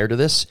abused prior to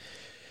this.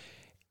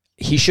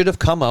 He should have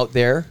come out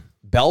there,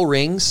 bell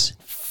rings,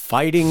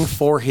 fighting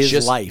for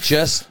his life,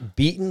 just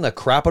beating the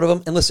crap out of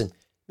him. And listen,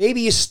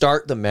 maybe you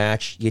start the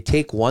match, you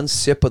take one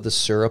sip of the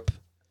syrup,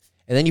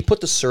 and then you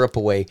put the syrup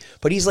away.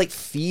 But he's like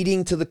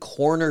feeding to the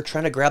corner,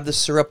 trying to grab the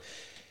syrup.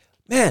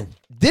 Man,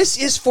 this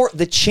is for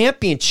the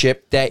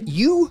championship that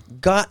you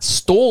got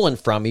stolen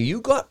from you.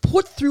 You got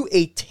put through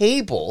a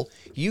table.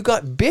 You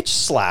got bitch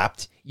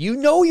slapped. You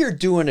know you're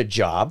doing a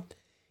job.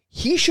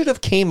 He should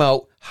have came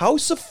out,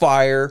 house of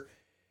fire.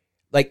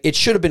 Like, it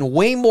should have been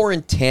way more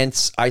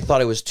intense. I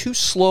thought it was too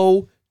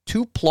slow,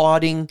 too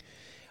plodding.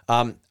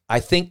 I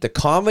think the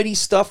comedy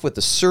stuff with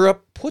the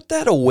syrup, put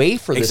that away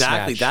for this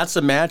match. Exactly. That's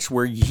a match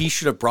where he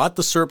should have brought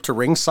the syrup to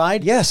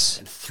ringside. Yes.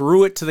 And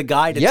threw it to the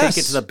guy to take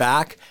it to the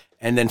back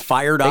and then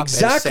fired up.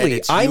 Exactly. And said,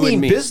 it's I you mean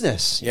and me.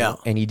 business. Yeah.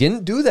 And he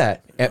didn't do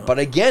that. But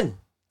again,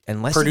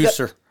 unless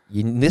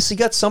he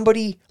got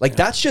somebody, like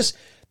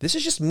this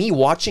is just me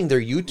watching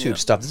their YouTube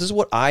stuff. This is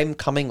what I'm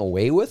coming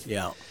away with.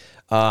 Yeah.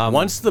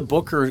 Once the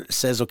booker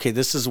says, okay,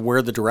 this is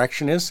where the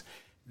direction is,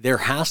 there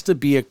has to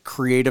be a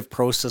creative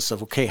process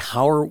of, okay,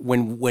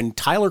 when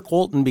Tyler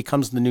Colton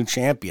becomes the new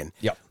champion,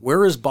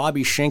 where is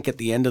Bobby Shink at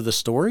the end of the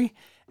story?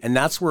 And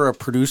that's where a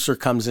producer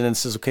comes in and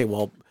says, okay,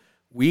 well,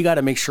 we got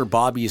to make sure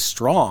Bobby is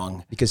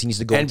strong. Because he needs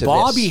to go into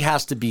Bobby this.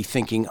 has to be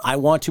thinking, I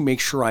want to make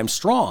sure I'm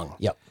strong.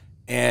 Yep.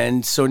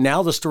 And so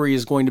now the story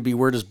is going to be,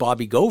 where does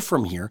Bobby go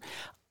from here?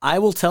 I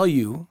will tell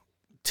you,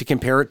 to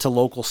compare it to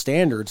local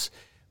standards,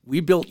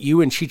 we built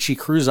you and Chi-Chi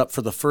Cruz up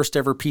for the first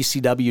ever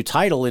PCW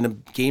title in a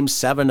game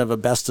 7 of a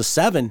best of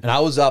 7. And I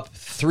was up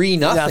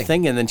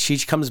 3-0. And then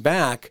Chi-Chi comes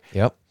back.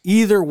 Yep.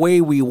 Either way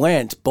we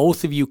went,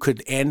 both of you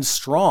could end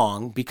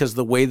strong because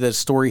the way the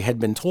story had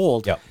been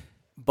told. Yep.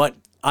 But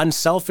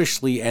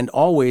unselfishly and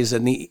always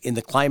in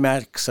the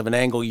climax of an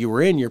angle you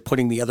were in, you're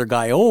putting the other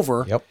guy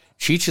over. Yep.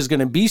 Cheech is going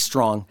to be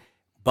strong,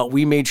 but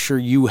we made sure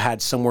you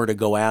had somewhere to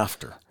go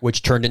after.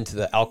 Which turned into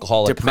the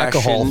alcoholic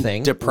alcohol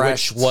thing,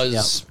 which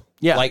was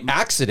like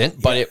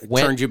accident, but it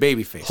went, turned you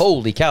babyface.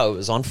 Holy cow, it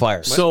was on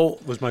fire. So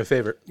was my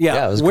favorite.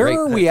 Yeah, it was where great.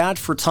 are we at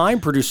for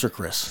time, producer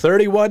Chris?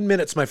 31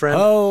 minutes, my friend.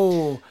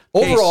 Oh,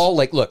 overall,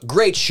 look,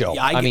 great show.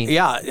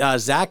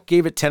 Zach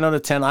gave it 10 out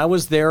of 10. I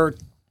was there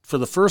for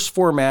the first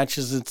 4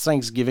 matches. It's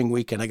Thanksgiving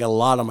weekend. I got a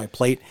lot on my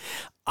plate.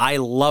 I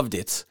loved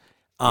it.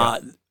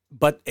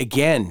 But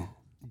again,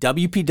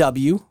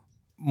 WPW,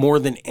 more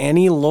than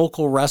any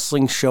local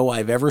wrestling show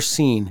I've ever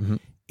seen,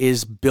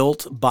 is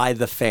built by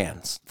the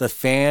fans. The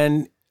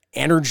fan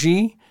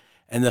energy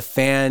and the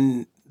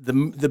fan,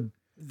 the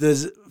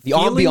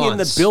feeling ambiance in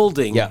the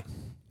building. Yeah.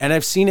 And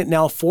I've seen it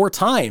now 4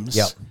 times.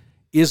 Yeah.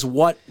 Is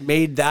what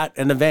made that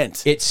an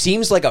event. It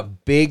seems like a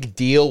big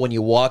deal when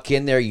you walk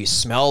in there, you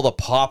smell the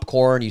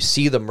popcorn, you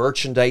see the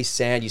merchandise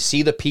stand, you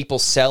see the people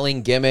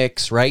selling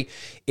gimmicks, right?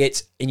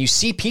 And you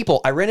see people.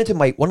 I ran into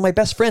one of my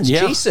best friends,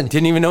 Jason.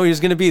 Didn't even know he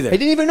was going to be there. I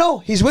didn't even know.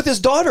 He's with his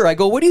daughter. I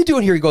go, what are you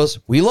doing here? He goes,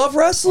 we love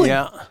wrestling.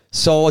 Yeah.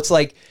 So it's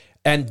like,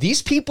 and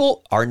these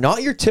people are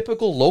not your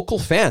typical local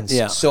fans.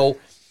 Yeah. So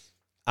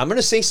I'm going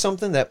to say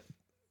something that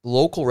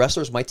local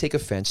wrestlers might take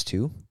offense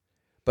to.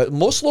 But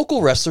most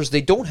local wrestlers, they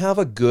don't have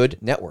a good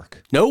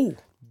network. No.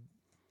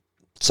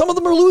 Some of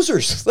them are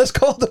losers. Let's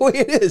call it the way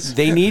it is.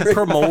 They need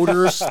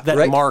promoters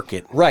that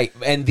market. Right.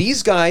 And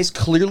these guys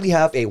clearly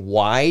have a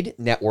wide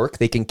network.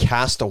 They can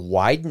cast a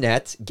wide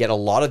net, get a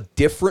lot of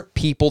different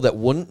people that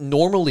wouldn't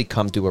normally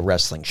come to a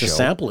wrestling show. To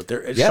sample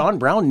it. Sean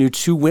Brown knew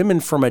 2 women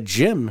from a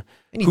gym.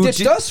 And he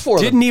ditched us for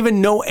them. Didn't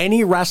even know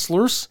any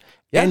wrestlers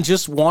and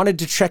just wanted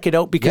to check it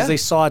out because they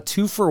saw a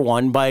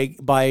 2-for-1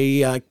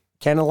 by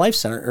Canada Life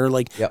Center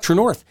or True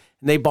North.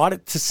 And they bought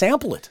it to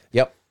sample it.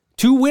 Yep.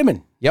 2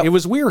 women. Yep. It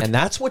was weird. And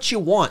that's what you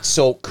want.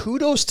 So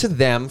kudos to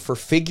them for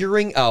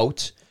figuring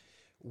out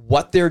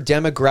what their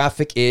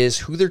demographic is,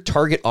 who their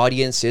target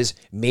audience is.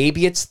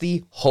 Maybe it's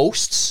the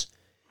hosts.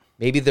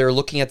 Maybe they're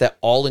looking at that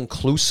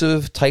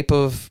all-inclusive type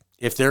of...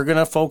 If they're going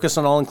to focus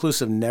on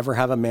all-inclusive, never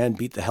have a man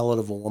beat the hell out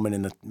of a woman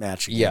in a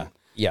match again.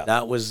 Yeah.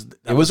 That was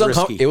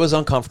risky. It was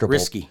uncomfortable.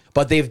 Risky.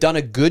 But they've done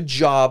a good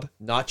job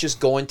not just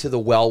going to the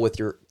well with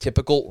your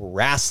typical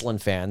wrestling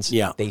fans.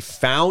 Yeah. They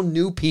found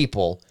new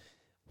people.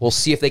 We'll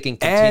see if they can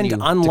continue.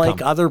 And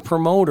unlike other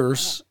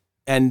promoters,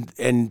 and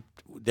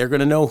they're going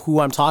to know who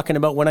I'm talking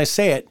about when I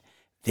say it,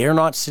 they're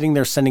not sitting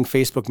there sending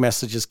Facebook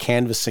messages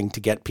canvassing to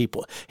get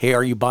people. Hey,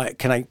 are you buying?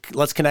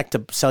 Let's connect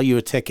to sell you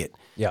a ticket.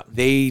 Yeah.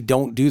 They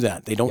don't do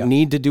that. They don't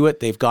need to do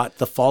it. They've got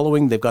the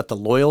following. They've got the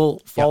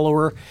loyal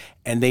follower,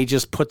 and they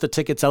just put the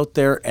tickets out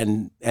there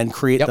and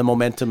create the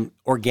momentum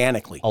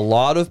organically. A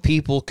lot of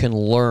people can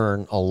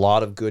learn a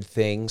lot of good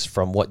things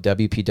from what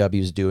WPW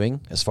is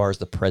doing as far as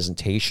the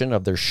presentation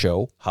of their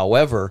show.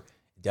 However,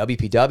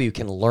 WPW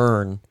can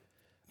learn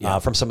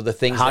from some of the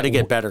things how to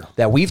get better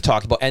that we've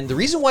talked about. And the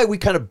reason why we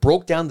kind of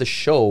broke down the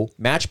show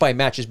match by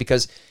match is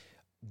because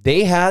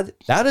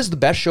that is the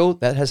best show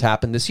that has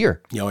happened this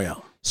year. Oh, yeah.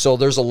 So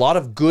there's a lot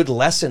of good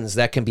lessons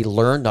that can be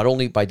learned, not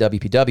only by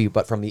WPW,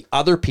 but from the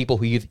other people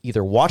who you've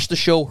either watched the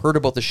show, heard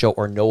about the show,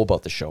 or know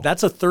about the show.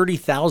 That's a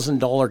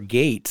 $30,000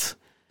 gate.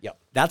 Yep.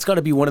 That's got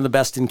to be one of the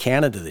best in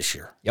Canada this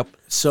year. Yep.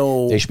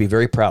 So they should be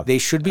very proud. They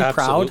should be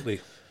Absolutely.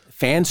 proud.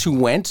 Fans who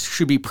went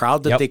should be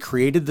proud that they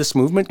created this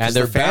movement. And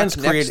their fans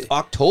back next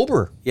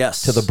October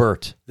to the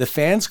Burt. The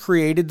fans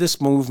created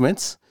this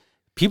movement.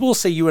 People will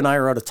say you and I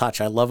are out of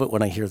touch. I love it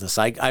when I hear this.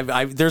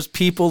 There's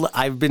people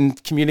I've been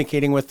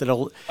communicating with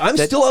I'm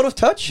still out of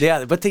touch?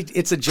 Yeah, but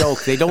it's a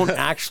joke. They don't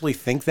actually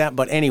think that.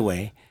 But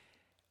anyway.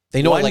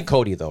 They know I like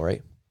Cody, though,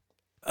 right?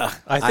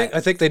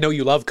 I think they know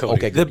you love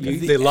Cody. Okay,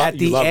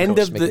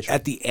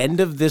 at the end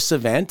of this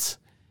event,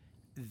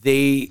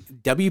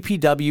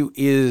 WPW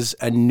is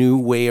a new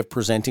way of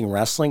presenting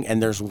wrestling,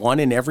 and there's one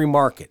in every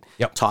market.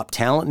 Yep. Top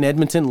Talent in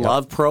Edmonton,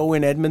 Love Pro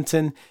in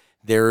Edmonton.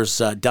 There's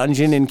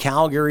Dungeon in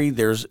Calgary.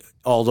 There's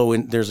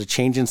a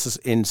change in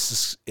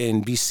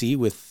BC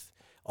with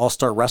All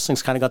Star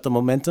Wrestling's kind of got the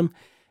momentum.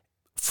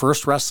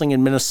 First Wrestling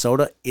in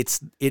Minnesota.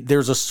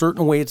 There's a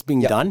certain way it's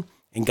being done.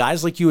 And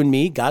guys like you and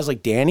me, guys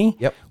like Danny,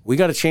 we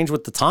got to change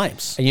with the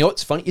times. And you know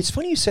what's funny? It's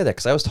funny you say that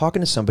because I was talking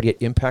to somebody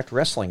at Impact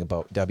Wrestling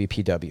about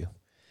WPW.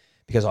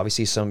 Because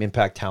obviously some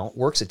Impact talent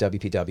works at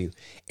WPW.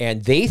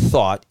 And they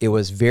thought it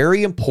was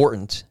very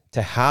important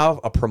to have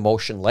a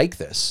promotion like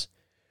this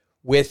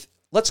with,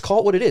 let's call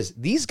it what it is.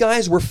 These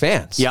guys were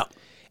fans. Yeah.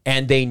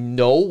 And they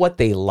know what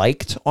they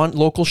liked on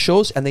local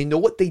shows and they know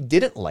what they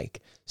didn't like.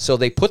 So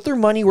they put their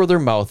money where their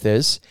mouth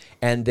is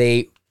and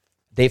they've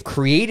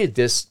created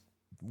this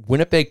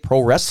Winnipeg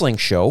Pro Wrestling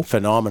show.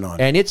 Phenomenon.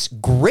 And it's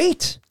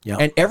great. Yeah.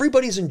 And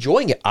everybody's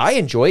enjoying it. I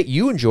enjoy it.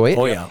 You enjoy it.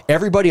 Oh, yeah.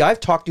 Everybody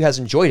I've talked to has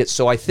enjoyed it.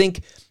 So I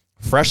think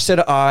fresh set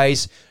of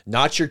eyes,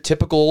 not your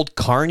typical old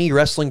carny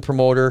wrestling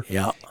promoter.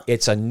 Yeah.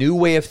 It's a new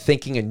way of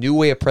thinking, a new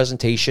way of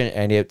presentation,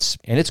 and it's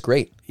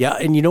great. Yeah,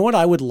 and you know what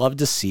I would love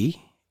to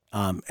see?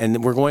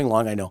 And we're going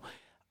long, I know.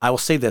 I will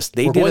say this.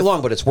 We're going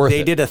long, but it's worth it.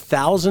 They did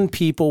 1,000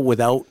 people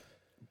without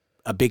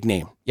a big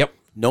name. Yep.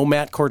 No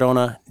Matt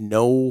Cardona,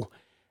 no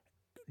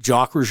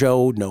Jacques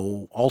Rougeau,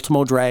 no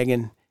Ultimo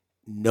Dragon,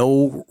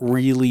 no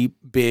really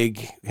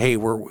big, hey,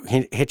 we're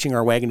hitching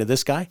our wagon to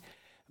this guy.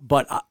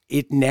 But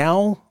it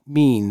now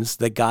means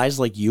that guys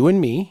like you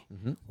and me,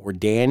 or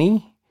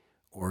Danny,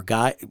 or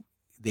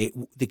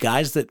the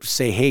guys that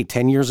say, hey,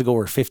 10 years ago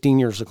or 15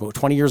 years ago,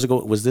 20 years ago,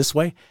 it was this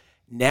way.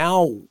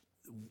 Now,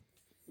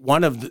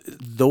 one of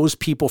those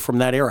people from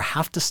that era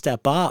have to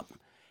step up.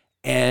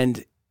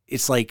 And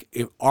it's like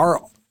if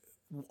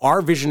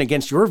our vision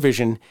against your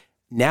vision.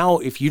 Now,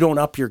 if you don't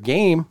up your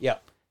game,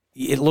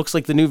 it looks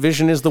like the new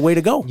vision is the way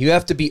to go. You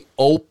have to be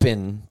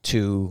open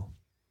to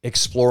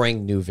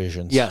exploring new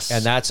visions. Yes.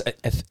 And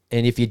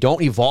if you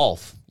don't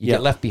evolve, you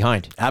get left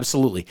behind.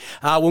 Absolutely.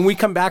 When we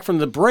come back from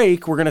the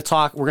break, we're going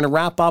to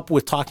wrap up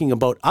with talking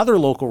about other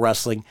local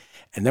wrestling,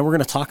 and then we're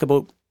going to talk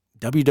about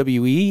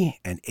WWE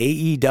and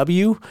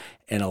AEW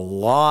and a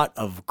lot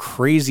of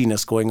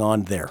craziness going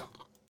on there.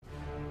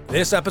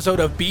 This episode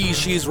of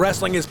BeezSheez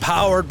Wrestling is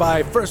powered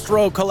by First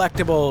Row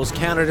Collectibles,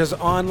 Canada's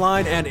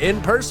online and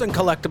in-person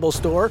collectible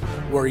store,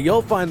 where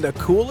you'll find the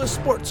coolest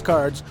sports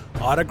cards,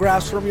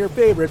 autographs from your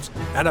favorites,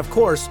 and of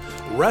course,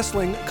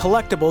 wrestling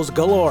collectibles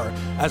galore.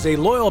 As a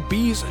loyal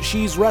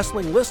BeezSheez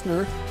Wrestling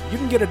listener, you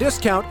can get a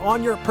discount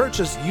on your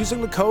purchase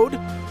using the code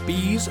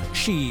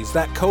BeezSheez.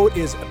 That code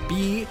is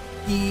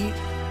BEEZSHEEZ,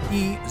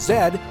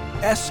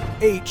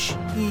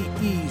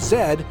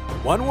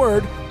 one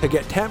word, to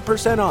get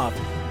 10% off.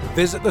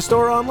 Visit the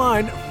store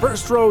online,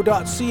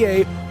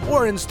 firstrow.ca,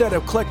 or instead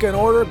of click and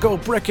order, go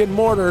brick and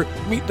mortar.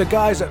 Meet the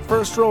guys at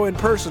First Row in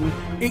person,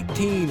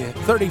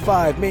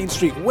 1835 Main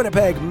Street,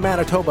 Winnipeg,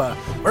 Manitoba.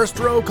 First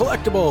Row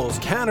Collectibles,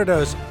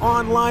 Canada's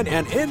online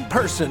and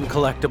in-person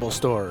collectible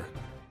store.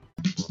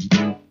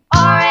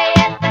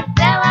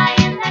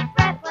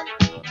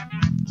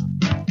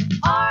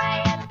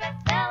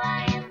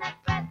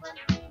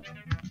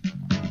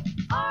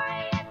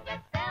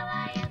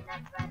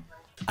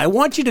 I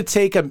want you to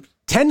take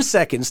 10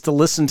 seconds to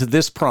listen to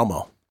this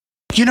promo.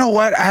 You know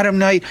what, Adam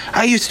Knight?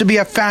 I used to be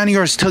a fan of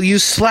yours till you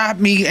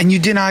slapped me and you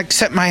did not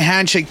accept my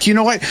handshake. You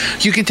know what?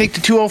 You can take the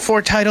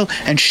 204 title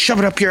and shove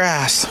it up your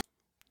ass.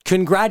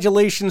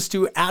 Congratulations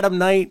to Adam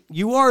Knight.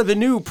 You are the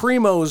new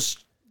Primo's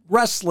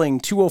Wrestling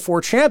 204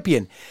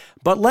 champion.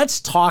 But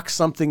let's talk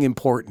something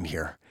important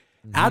here.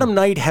 Adam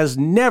Knight has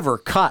never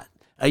cut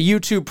a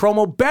YouTube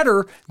promo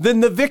better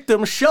than the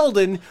victim,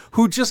 Sheldon,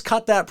 who just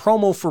cut that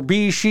promo for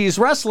BeezSheez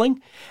Wrestling.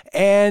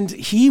 And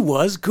he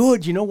was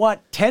good. You know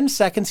what? 10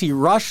 seconds, he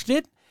rushed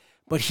it.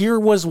 But here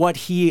was what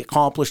he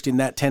accomplished in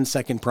that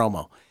 10-second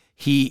promo.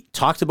 He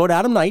talked about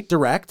Adam Knight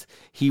direct.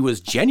 He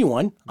was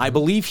genuine. I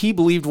believe he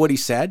believed what he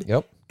said.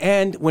 Yep.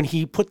 And when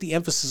he put the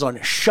emphasis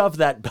on shove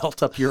that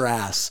belt up your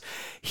ass,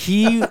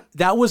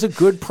 that was a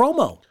good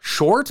promo.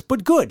 Short,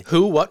 but good.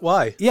 Who, what,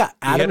 why? Yeah,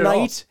 He hit Adam it all.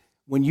 Knight,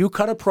 when you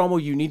cut a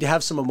promo, you need to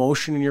have some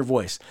emotion in your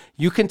voice.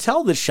 You can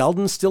tell that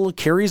Sheldon still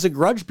carries a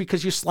grudge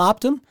because you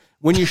slapped him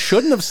when you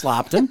shouldn't have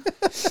slapped him.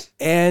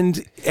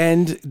 And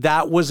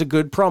that was a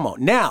good promo.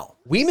 Now,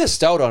 We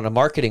missed out on a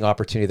marketing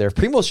opportunity there. If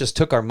Primos just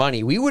took our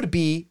money, we would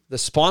be the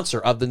sponsor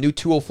of the new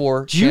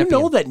 204 do you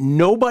know that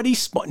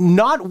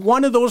not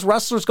one of those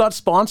wrestlers got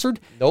sponsored?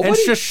 Nobody? And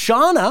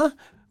Shoshana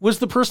was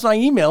the person I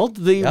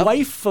emailed, the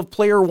wife of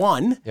Player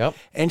One. Yep.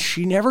 And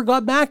she never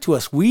got back to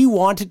us. We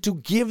wanted to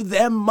give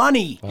them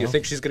money. You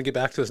think she's going to get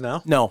back to us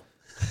now? No.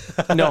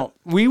 No.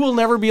 We will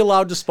never be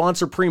allowed to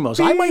sponsor Primos.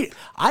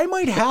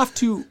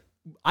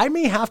 I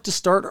may have to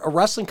start a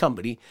wrestling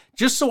company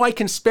just so I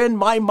can spend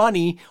my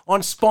money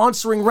on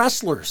sponsoring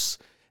wrestlers.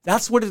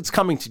 That's what it's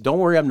coming to. Don't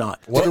worry, I'm not.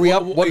 What are we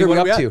up? What are we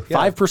up to?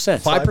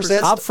 5%.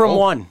 5%? Up from Oh,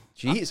 one.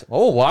 Jeez.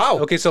 Oh, wow.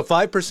 Okay, so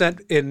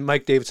 5% in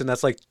Mike Davidson,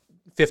 that's like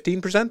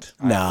 15%?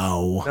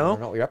 No. No?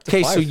 No, you're up to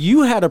Okay, 5. so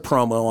you had a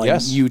promo on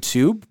Yes.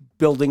 YouTube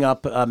building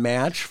up a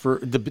match for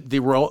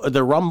the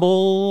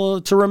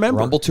Rumble to Remember.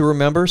 Rumble to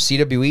Remember,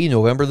 CWE,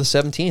 November the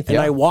 17th. And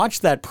Yeah. I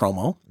watched that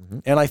promo,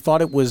 and I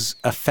thought it was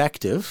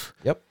effective.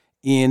 Yep.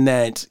 In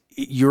that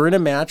you're in a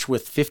match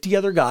with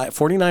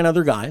 49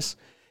 other guys,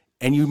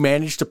 and you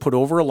managed to put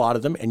over a lot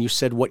of them, and you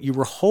said what you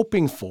were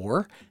hoping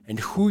for and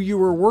who you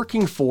were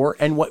working for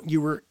and what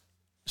you were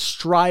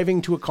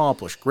striving to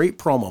accomplish. Great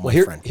promo, my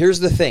friend. Here's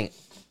the thing.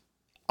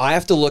 I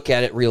have to look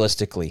at it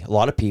realistically. A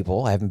lot of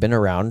people, I haven't been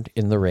around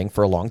in the ring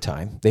for a long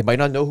time. They might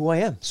not know who I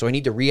am. So I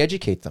need to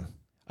re-educate them.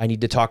 I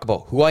need to talk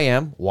about who I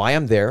am, why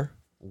I'm there,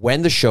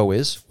 when the show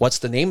is, what's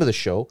the name of the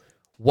show,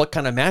 what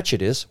kind of match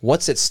it is,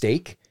 what's at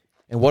stake,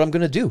 and what I'm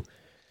going to do.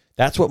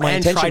 That's what my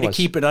intention was. And try to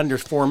keep it under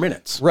 4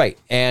 minutes. Right.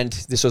 And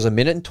this was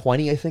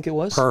 1:20, I think it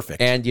was.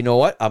 Perfect. And you know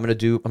what? I'm going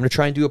to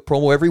try and do a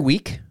promo every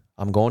week.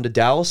 I'm going to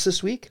Dallas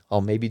this week.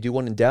 I'll maybe do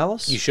one in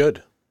Dallas. You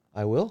should.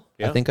 I will.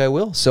 Yeah. I think I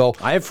will. So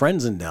I have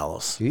friends in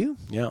Dallas. do you?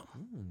 Yeah.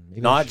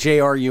 Not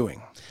J.R.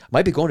 Ewing.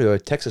 Might be going to a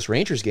Texas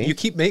Rangers game. You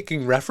keep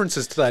making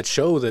references to that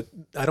show that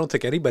I don't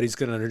think anybody's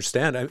going to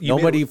understand.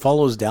 Nobody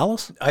follows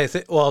Dallas? I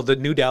think, well, the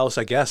new Dallas,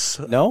 I guess.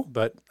 No?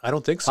 But I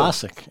don't think so.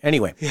 Classic.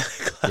 Anyway,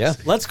 Yeah.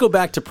 let's go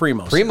back to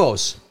Primos.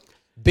 Primos.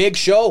 Big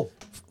show.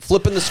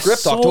 Flipping the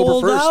script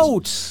October 1st.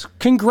 Sold out.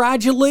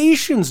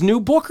 Congratulations. New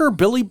booker,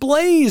 Billy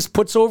Blaze,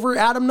 puts over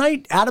Adam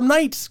Knight. Adam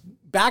Knight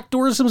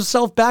backdoors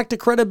himself back to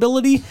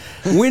credibility,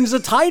 wins a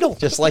title.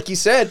 Just like you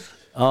said.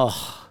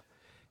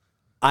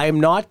 I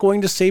am not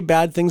going to say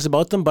bad things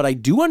about them, but I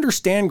do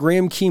understand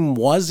Graham Keem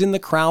was in the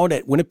crowd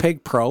at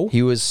Winnipeg Pro.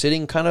 He was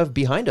sitting kind of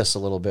behind us a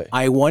little bit.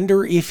 I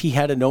wonder if he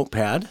had a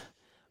notepad.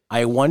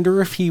 I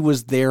wonder if he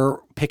was there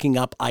picking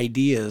up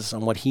ideas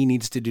on what he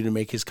needs to do to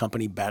make his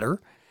company better.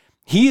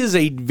 He is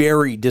a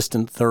very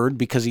distant third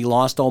because he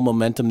lost all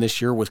momentum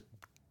this year with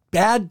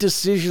bad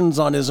decisions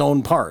on his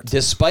own part.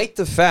 Despite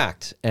the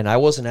fact, and I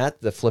wasn't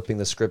at the Flipping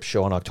the Script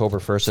show on October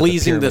 1st.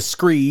 Pleasing the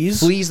Screes.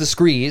 Please the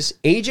Screes.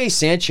 AJ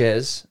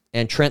Sanchez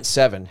and Trent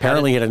Seven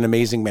Apparently had an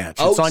amazing match.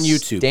 It's on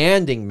YouTube.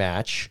 Outstanding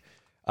match.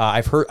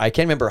 I've heard. I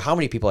can't remember how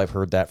many people I've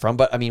heard that from,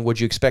 but I mean, would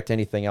you expect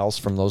anything else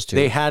from those two?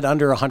 They had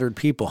under 100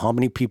 people. How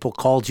many people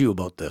called you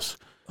about this?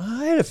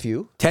 I had a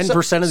few. 10% of the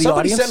Somebody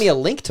audience? sent me a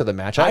link to the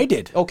match. I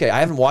did. Okay, I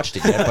haven't watched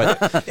it yet, but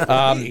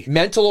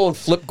Mentolo and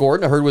Flip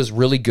Gordon I heard was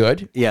really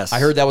good. Yes. I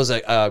heard that was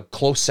a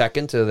close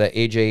second to the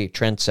AJ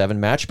Trent 7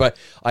 match, but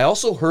I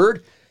also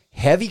heard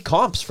heavy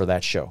comps for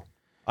that show.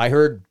 I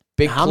heard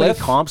Big How Cliff. many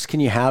comps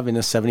can you have in a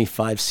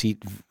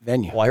 75-seat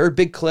venue? Well, I heard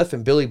Big Cliff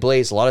and Billy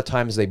Blaze, a lot of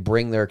times they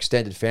bring their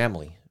extended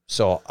family.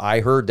 So I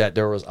heard that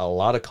there was a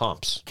lot of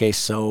comps. Okay,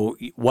 so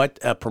what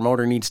a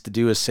promoter needs to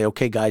do is say,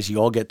 okay, guys, you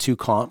all get 2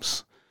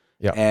 comps.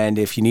 Yeah. And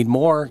if you need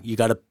more, you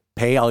got to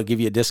pay. I'll give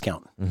you a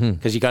discount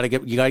because you got to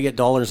get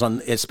dollars on,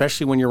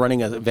 especially when you're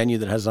running a venue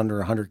that has under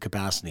 100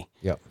 capacity.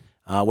 Yep.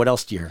 What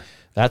else do you hear?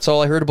 That's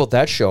all I heard about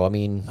that show. I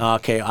mean,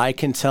 Okay, I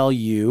can tell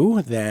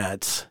you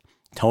that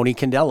Tony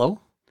Candello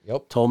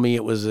yep. told me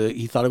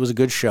he thought it was a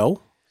good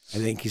show. I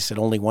think he said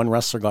only one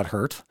wrestler got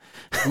hurt.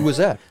 Who was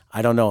that?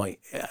 I don't know.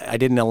 I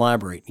didn't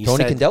elaborate. He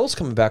Tony said, Candello's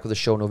coming back with a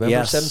show November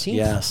 17th.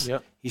 Yes.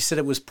 Yep. He said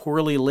it was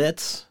poorly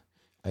lit.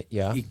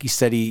 Yeah. He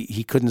said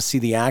he couldn't see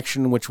the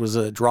action, which was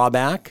a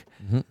drawback.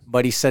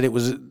 But he said it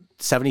was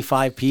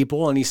 75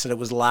 people, and he said it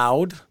was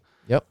loud.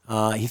 Yep.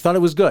 He thought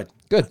it was good.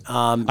 Good.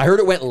 I heard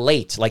it went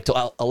late, like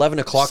till 11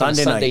 o'clock on a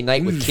Sunday Sunday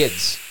night. night with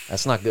kids.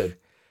 That's not good.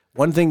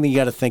 One thing that you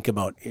got to think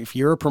about, if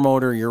you're a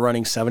promoter, you're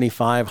running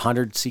 75,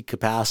 100 seat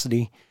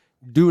capacity,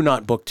 do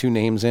not book 2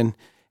 names in.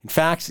 In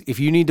fact, if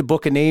you need to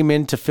book a name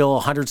in to fill a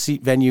 100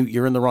 seat venue,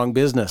 you're in the wrong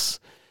business.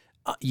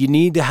 You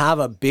need to have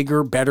a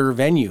bigger, better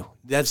venue.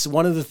 That's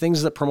one of the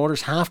things that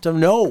promoters have to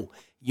know.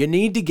 You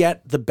need to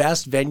get the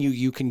best venue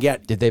you can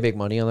get. Did they make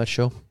money on that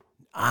show?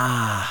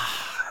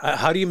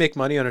 How do you make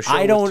money on a show?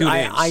 I don't. With 2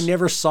 names I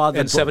never saw the.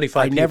 and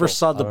 75 I never people?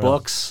 saw the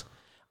books.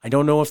 I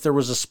don't know if there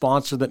was a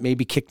sponsor that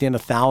maybe kicked in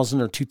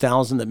 1,000 or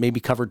 2,000 that maybe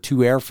covered 2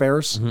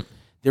 airfares. Mm-hmm.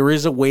 There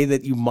is a way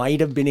that you might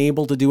have been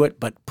able to do it,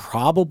 but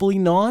probably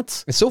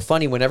not. It's so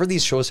funny whenever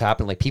these shows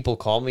happen, like people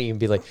call me and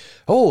be like,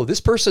 "Oh, this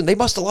person, they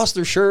must have lost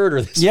their shirt,"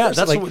 or this. Yeah,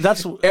 person.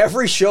 that's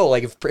every show.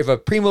 Like if a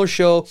Primo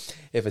show,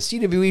 if a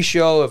CWE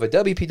show, if a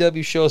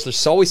WPW show, so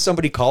there's always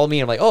somebody calling me.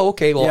 And I'm like, "Oh,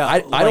 okay, well,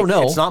 I don't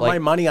know. It's not my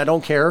money. I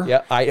don't care."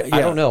 Yeah, I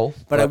don't know.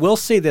 But I will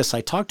say this: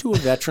 I talked to a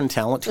veteran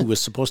talent who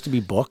was supposed to be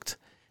booked,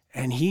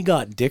 and he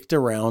got dicked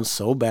around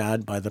so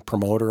bad by the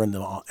promoter and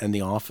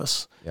the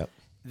office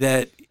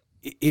that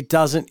it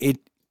doesn't.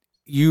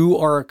 You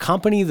are a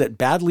company that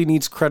badly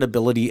needs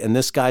credibility, and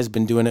this guy's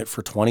been doing it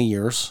for 20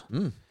 years.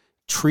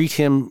 Treat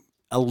him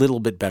a little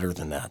bit better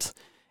than that,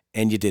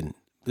 and you didn't.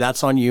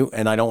 That's on you,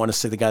 and I don't want to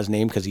say the guy's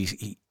name because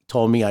he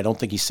told me, I don't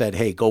think he said,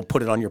 "Hey, go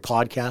put it on your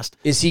podcast."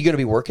 Is he going to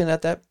be working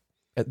at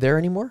there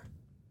anymore?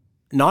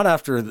 Not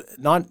after,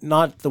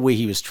 not the way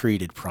he was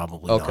treated,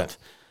 probably not.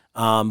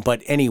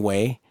 But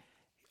anyway,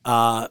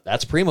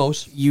 that's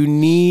Primo's. you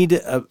need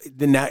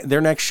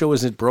their next show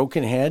is at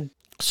Broken Head.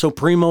 So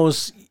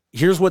Primo's.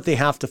 Here's what they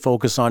have to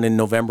focus on in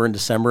November and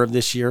December of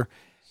this year.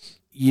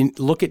 You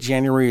look at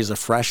January as a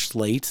fresh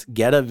slate.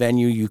 Get a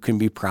venue you can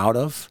be proud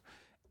of.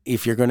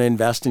 If you're going to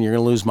invest and you're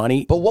going to lose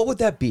money. But what would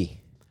that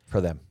be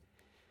for them?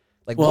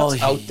 Like,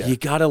 what's out there? You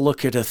got to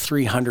look at a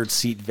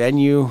 300-seat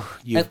venue.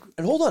 And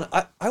hold on.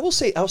 I will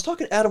say, I was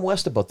talking to Adam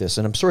West about this,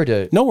 and I'm sorry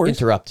to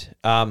interrupt.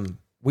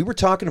 We were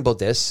talking about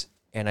this,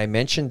 and I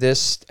mentioned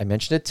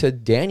it to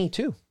Danny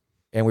too.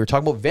 And we were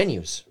talking about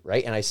venues,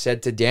 right? And I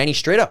said to Danny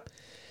straight up,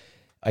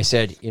 I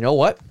said, you know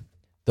what?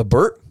 The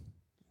Burt,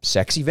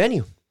 sexy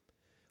venue.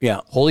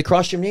 Yeah. Holy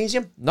Cross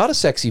Gymnasium, not a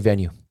sexy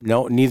venue.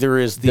 No, neither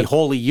is the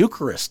Holy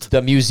Eucharist.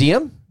 The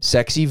Museum,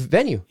 sexy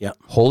venue. Yeah.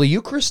 Holy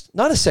Eucharist,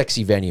 not a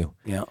sexy venue.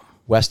 Yeah.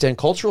 West End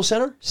Cultural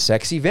Center,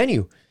 sexy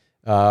venue.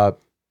 Red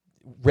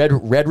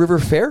River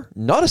Fair,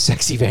 not a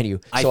sexy venue.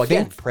 So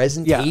again,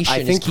 presentation is key.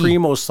 I think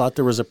Primo's thought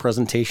there was a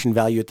presentation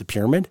value at the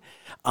Pyramid.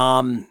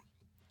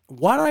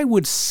 What I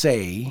would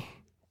say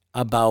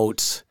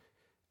about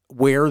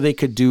where they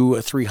could do a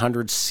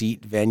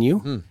 300-seat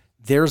venue,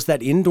 there's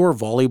that indoor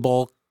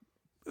volleyball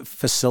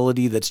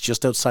facility that's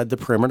just outside the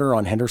perimeter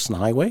on Henderson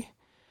Highway.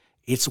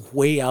 It's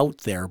way out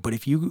there, but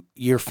if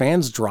your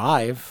fans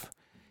drive,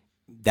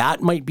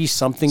 that might be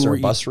something. Is there where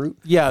a bus route?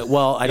 Yeah,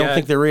 well, I don't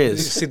think there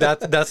is. See,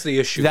 that's the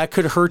issue. That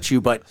could hurt you,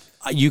 but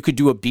you could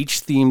do a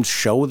beach-themed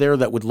show there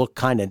that would look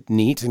kind of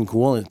neat and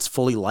cool, and it's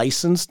fully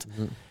licensed.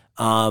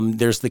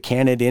 There's the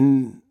Canada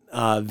Inn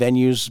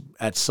venues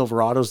at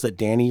Silverados that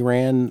Danny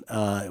ran,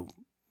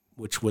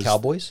 which was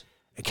Cowboys.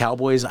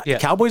 Yeah.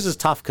 Cowboys is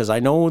tough because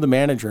I know the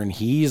manager and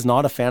he's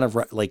not a fan of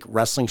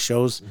wrestling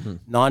shows,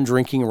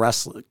 non-drinking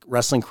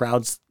wrestling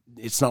crowds.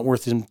 It's not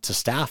worth him to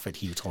staff it.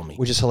 He told me,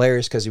 which is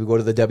hilarious because you go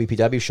to the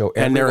WPW show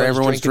and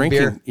everyone's drinking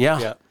beer.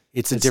 Yeah.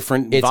 It's a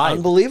different It's vibe.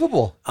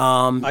 Unbelievable.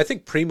 I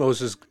think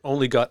Primo's has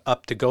only got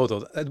up to go,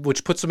 though,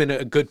 which puts them in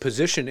a good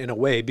position in a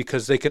way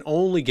because they can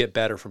only get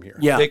better from here.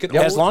 Yeah, they can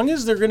as long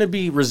as they're going to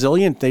be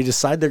resilient, they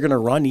decide they're going to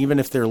run even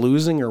if they're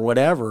losing or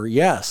whatever,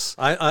 yes.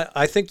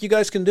 I think you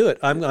guys can do it.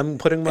 I'm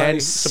putting my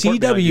and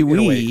support behind you in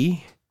a way.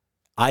 CWE,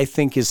 I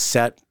think, is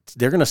set.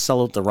 They're going to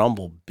sell out the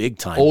Rumble big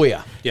time. Oh,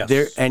 yeah.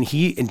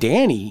 And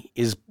Danny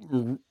is,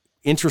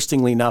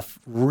 interestingly enough,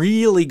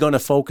 really going to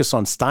focus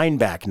on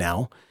Steinbach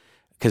now,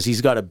 because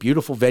he's got a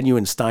beautiful venue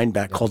in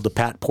Steinbach called the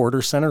Pat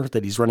Porter Center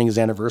that he's running his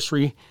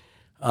anniversary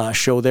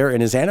show there.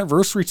 And his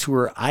anniversary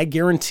tour, I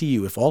guarantee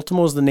you, if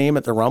Ultimo's the name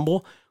at the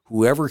Rumble,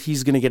 whoever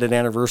he's going to get an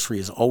anniversary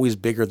is always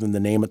bigger than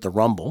the name at the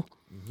Rumble.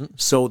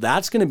 So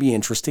that's going to be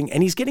interesting.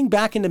 And he's getting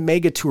back into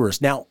mega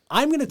tours. Now,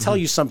 I'm going to tell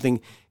you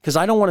something, because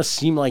I don't want to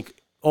seem like,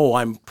 oh,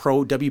 I'm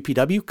pro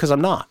WPW, because I'm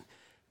not.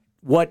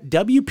 What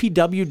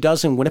WPW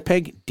does in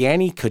Winnipeg,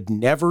 Danny could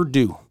never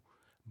do.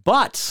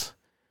 But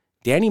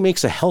Danny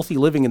makes a healthy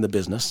living in the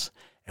business,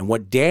 and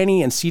what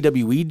Danny and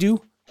CWE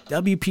do,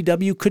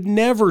 WPW could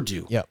never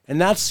do. Yep.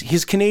 And that's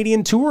his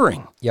Canadian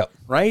touring. Yep.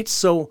 Right?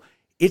 So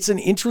it's an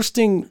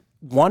interesting,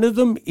 one of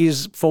them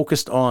is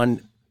focused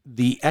on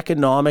the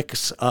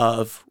economics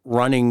of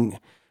running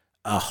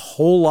a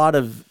whole lot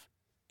of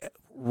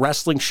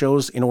wrestling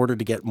shows in order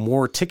to get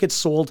more tickets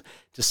sold,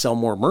 to sell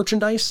more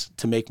merchandise,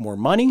 to make more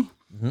money.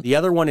 The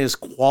other one is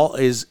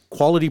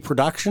quality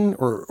production,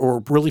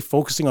 or really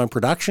focusing on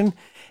production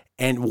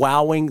and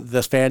wowing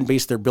the fan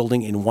base they're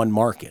building in one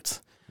market.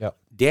 Yep.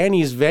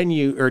 Danny's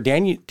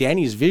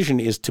vision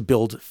is to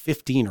build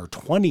 15 or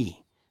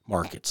 20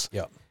 markets.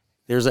 Yep.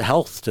 There's a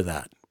health to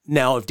that.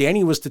 Now, if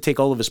Danny was to take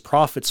all of his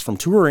profits from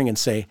touring and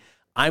say,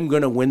 I'm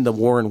going to win the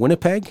war in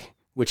Winnipeg,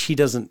 which he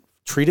doesn't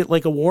treat it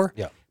like a war,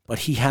 but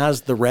he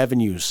has the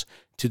revenues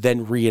to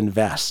then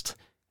reinvest.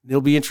 It'll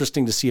be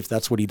interesting to see if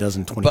that's what he does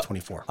in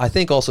 2024. But I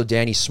think also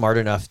Danny's smart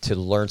enough to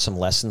learn some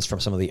lessons from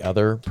some of the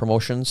other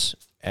promotions,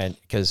 and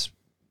because,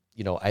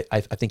 you know,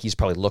 I think he's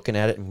probably looking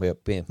at it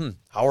and being,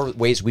 how are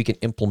ways we can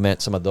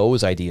implement some of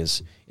those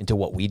ideas into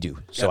what we do?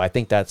 So I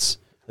think that's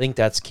think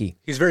that's key.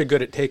 He's very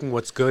good at taking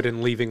what's good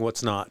and leaving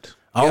what's not.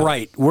 All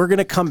right, we're going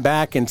to come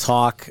back and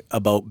talk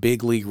about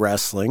Big League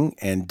Wrestling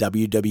and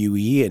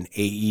WWE and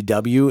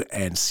AEW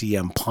and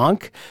CM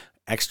Punk.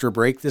 Extra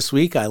break this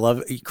week. I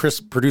love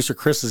it. Producer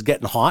Chris is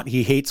getting hot.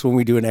 He hates when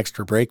we do an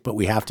extra break, but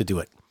we have to do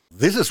it.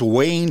 This is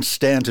Wayne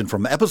Stanton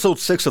from episode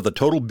 6 of the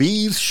Total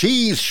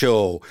BeezSheez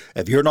Show.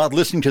 If you're not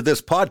listening to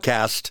this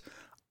podcast,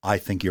 I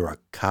think you're a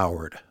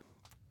coward.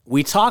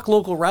 We talk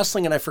local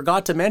wrestling, and I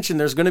forgot to mention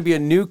there's going to be a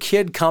new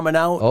kid coming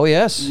out. Oh,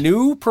 yes.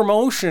 New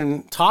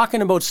promotion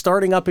talking about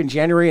starting up in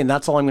January, and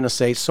that's all I'm going to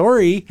say.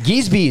 Sorry.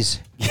 BeezSheez.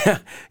 Yeah.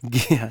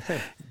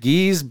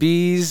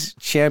 BeezSheez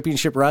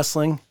Championship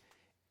Wrestling.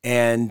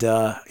 And,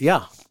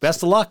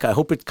 best of luck. I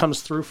hope it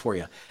comes through for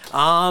you.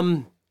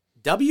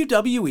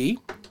 WWE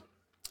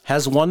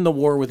has won the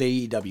war with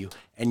AEW,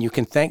 and you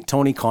can thank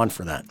Tony Khan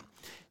for that.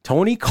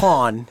 Tony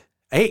Khan,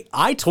 hey,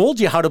 I told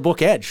you how to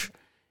book Edge.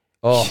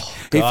 Oh,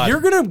 God. If you're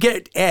going to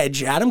get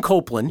Edge, Adam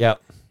Copeland,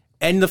 Yep.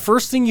 and the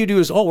first thing you do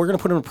is, we're going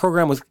to put him in a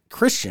program with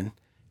Christian,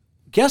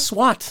 guess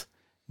what?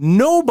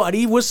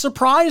 Nobody was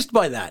surprised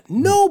by that.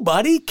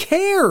 Nobody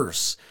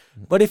cares.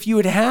 But if you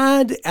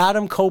had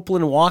Adam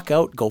Copeland walk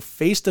out, go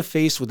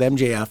face-to-face with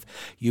MJF,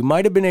 you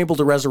might have been able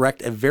to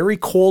resurrect a very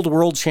cold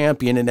world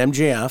champion in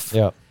MJF,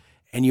 Yeah.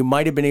 and you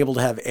might have been able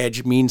to have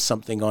Edge mean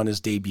something on his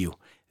debut.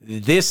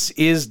 This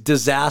is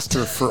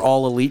disaster for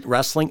All Elite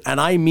Wrestling,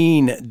 and I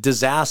mean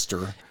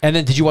disaster. And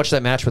then did you watch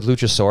that match with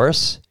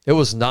Luchasaurus? It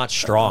was not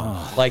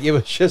strong. Like, it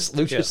was just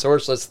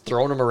Luchasaurus just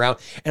throwing him around.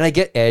 And I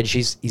get Edge.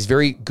 He's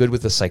very good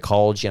with the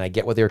psychology, and I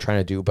get what they were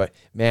trying to do. But,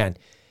 man,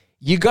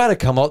 you got to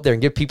come out there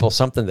and give people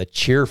something to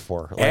cheer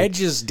for. Like,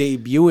 Edge is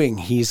debuting.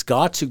 He's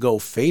got to go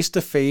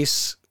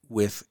face-to-face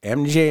with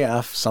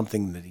MJF,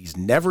 something that he's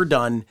never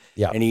done,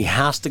 and he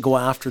has to go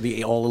after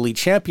the All Elite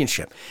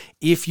Championship.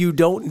 If you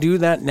don't do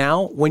that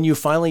now, when you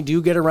finally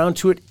do get around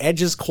to it,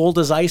 Edge is cold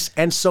as ice,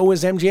 and so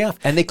is MJF.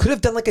 And they could have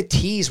done like a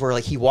tease where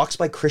like he walks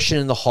by Christian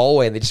in the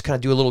hallway and they just kind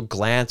of do a little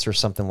glance or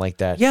something like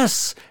that.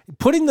 Yes,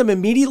 putting them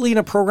immediately in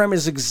a program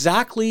is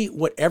exactly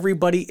what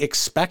everybody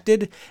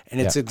expected, and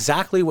it's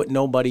exactly what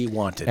nobody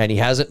wanted. And he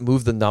hasn't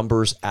moved the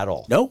numbers at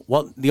all. No,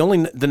 well,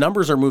 the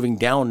numbers are moving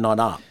down, not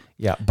up.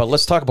 Yeah, but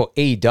let's talk about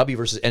AEW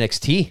versus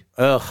NXT.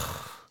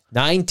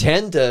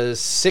 910 to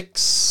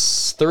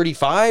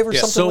 635 or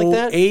something like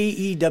that.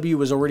 AEW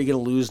was already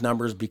going to lose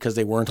numbers because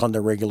they weren't on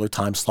their regular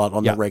time slot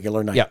on the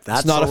regular night. Yeah,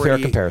 that's not already a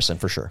fair comparison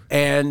for sure.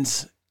 And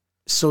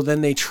so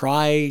then they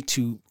try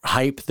to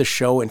hype the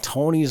show, and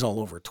Tony's all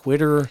over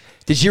Twitter.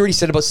 Did you already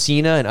said about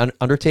Cena and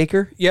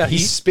Undertaker? Yeah,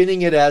 he's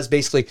spinning it as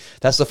basically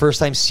that's the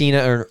first time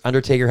Cena or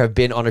Undertaker have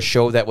been on a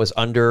show that was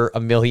under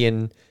 1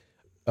 million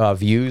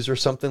views or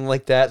something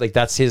like that. Like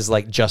that's his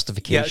like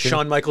justification. Yeah,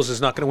 Shawn Michaels is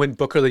not going to win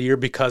Booker of the Year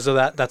because of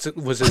that.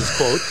 Was his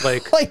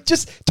quote. Like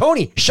just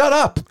Tony, shut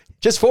up.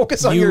 Just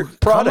focus on your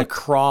product. Come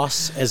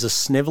across as a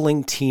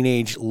sniveling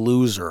teenage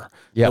loser.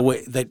 Yeah, the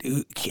way that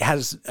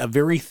has a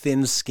very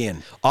thin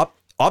skin.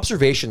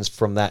 Observations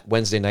from that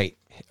Wednesday night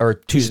or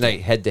Tuesday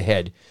night head to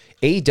head.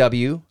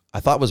 AEW I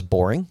thought was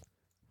boring,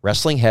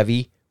 wrestling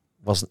heavy,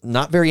 was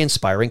not very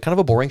inspiring, kind of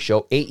a boring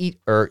show.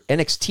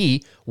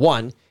 NXT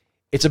won.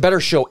 It's a better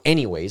show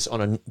anyways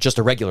on just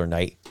a regular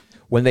night.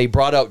 When they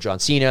brought out John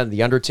Cena and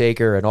The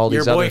Undertaker and all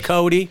these Your boy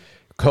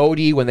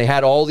Cody, when they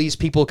had all these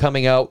people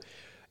coming out,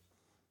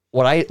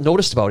 what I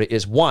noticed about it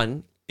is,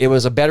 one, it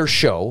was a better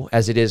show,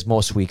 as it is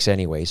most weeks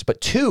anyways.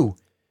 But two,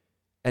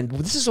 and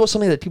this is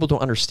something that people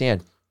don't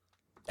understand,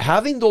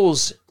 having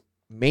those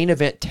main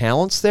event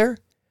talents there,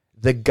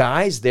 the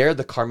guys there,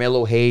 the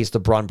Carmelo Hayes, the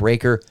Braun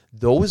Breaker,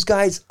 those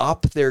guys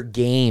up their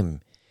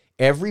game.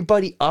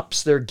 Everybody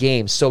ups their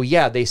game. So,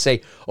 yeah, they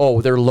say,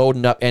 oh, they're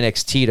loading up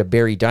NXT to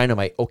bury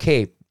Dynamite.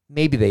 Okay,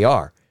 maybe they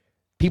are.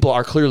 People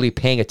are clearly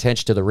paying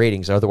attention to the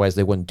ratings. Otherwise,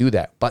 they wouldn't do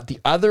that. But the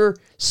other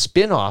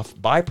spin-off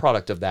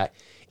byproduct of that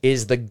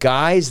is the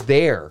guys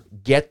there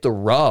get the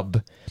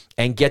rub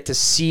and get to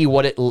see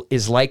what it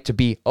is like to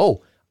be,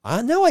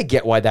 now I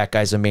get why that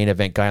guy's a main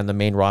event guy on the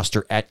main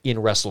roster in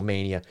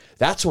WrestleMania.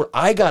 That's what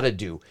I got to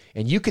do.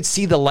 And you could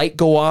see the light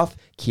go off.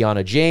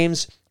 Kiana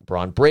James,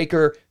 Braun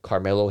Breaker,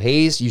 Carmelo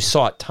Hayes. You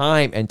saw it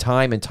time and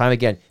time and time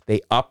again. They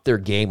upped their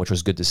game, which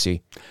was good to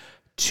see.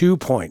 2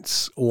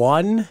 points.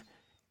 One,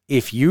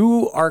 if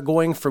you are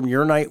going from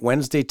your night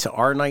Wednesday to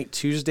our night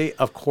Tuesday,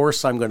 of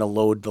course I'm going to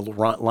load the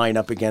line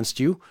up against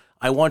you.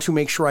 I want to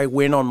make sure I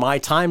win on my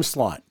time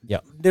slot. Yeah,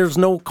 there's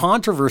no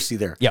controversy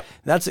there. Yeah,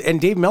 and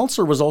Dave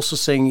Meltzer was also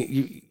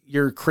saying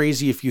you're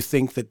crazy if you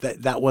think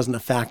that wasn't a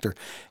factor.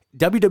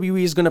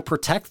 WWE is going to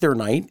protect their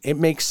night. It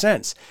makes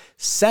sense.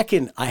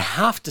 Second, I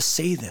have to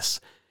say this.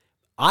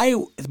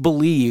 I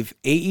believe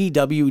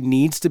AEW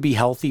needs to be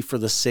healthy for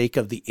the sake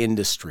of the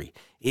industry.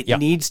 It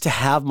needs to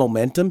have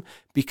momentum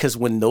because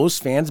when those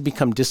fans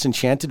become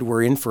disenchanted,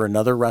 we're in for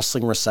another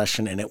wrestling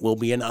recession, and it will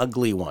be an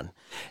ugly one.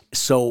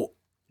 So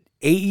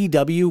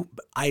AEW,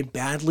 I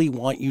badly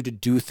want you to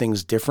do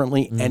things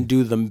differently and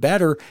do them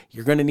better.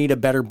 You're going to need a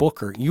better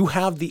booker. You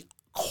have the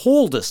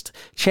coldest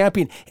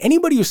champion.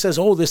 Anybody who says,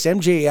 this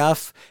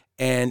MJF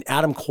and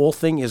Adam Cole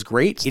thing is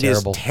great. It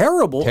terrible. is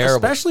terrible,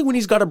 especially when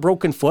he's got a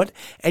broken foot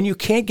and you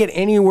can't get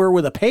anywhere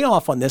with a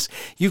payoff on this.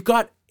 You've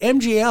got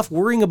MJF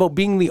worrying about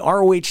being the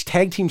ROH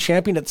Tag Team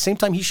Champion. At the same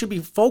time, he should be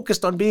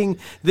focused on being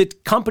the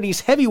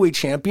company's heavyweight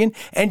champion.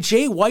 And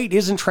Jay White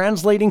isn't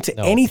translating to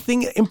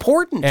anything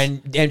important.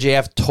 And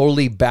MJF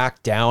totally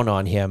backed down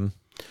on him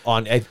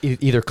on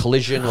either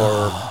Collision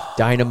or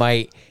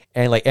Dynamite.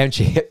 And like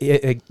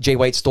Jay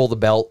White stole the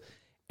belt.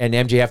 And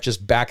MJF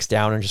just backs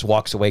down and just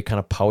walks away kind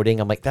of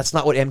pouting. I'm like, that's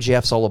not what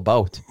MJF's all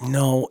about.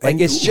 No. Like,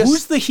 and it's just...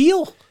 who's the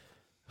heel?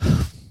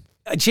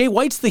 Jay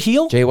White's the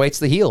heel? Jay White's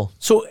the heel.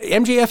 So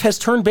MJF has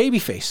turned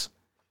babyface.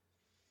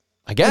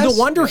 I guess. No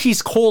wonder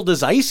he's cold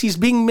as ice. He's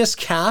being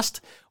miscast.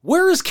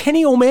 Where is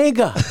Kenny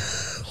Omega?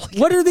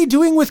 What are they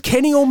doing with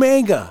Kenny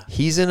Omega?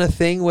 He's in a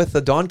thing with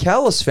the Don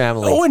Callis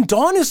family. Oh, and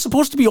Don is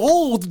supposed to be,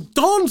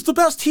 Don's the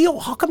best heel.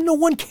 How come no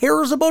one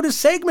cares about his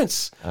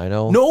segments? I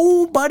know.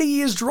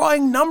 Nobody is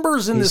drawing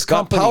numbers in this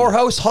company.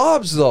 Powerhouse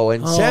Hobbs, though,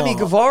 and Sammy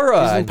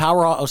Guevara. Isn't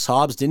Powerhouse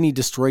Hobbs, didn't he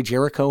destroy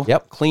Jericho?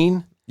 Yep.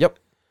 Clean? Yep.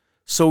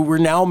 So we're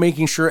now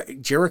making sure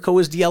Jericho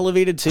is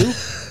de-elevated too?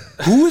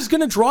 Who is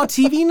going to draw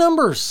TV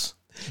numbers?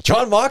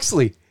 John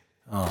Moxley.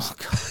 Oh,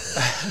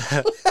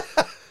 God.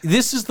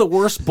 This is the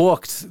worst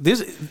booked.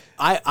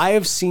 I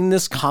have seen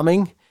this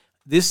coming.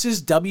 This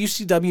is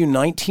WCW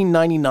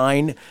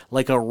 1999,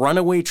 like a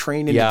runaway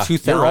train into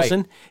 2000.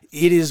 Right.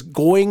 It is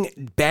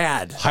going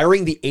bad.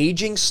 Hiring the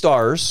aging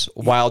stars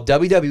while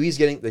WWE's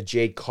getting the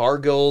Jade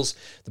Cargills,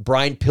 the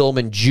Brian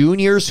Pillman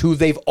Juniors, who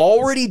they've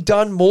already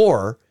done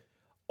more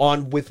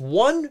on with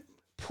one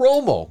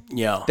promo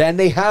than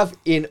they have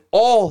in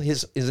all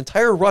his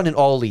entire run in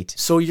All Elite.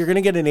 So you're going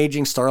to get an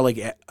aging star like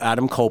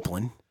Adam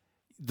Copeland.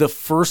 The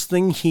first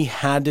thing he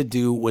had to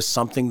do was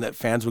something that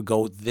fans would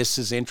go, this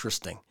is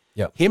interesting.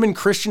 Yep. Him and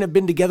Christian have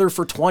been together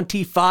for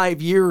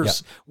 25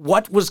 years. Yep.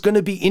 What was going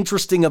to be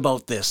interesting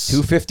about this?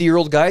 2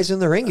 50-year-old guys in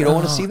the ring. You don't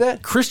want to see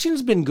that?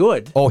 Christian's been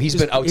good. Oh, he's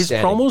been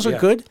outstanding. His promos are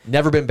good.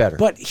 Never been better.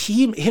 But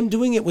him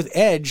doing it with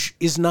Edge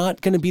is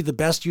not going to be the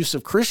best use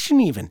of Christian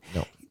even.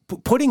 No.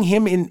 Putting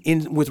him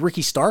in with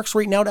Ricky Starks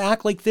right now to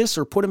act like this,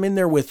 or put him in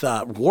there with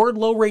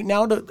Wardlow right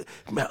now.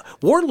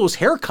 Wardlow's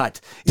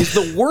haircut is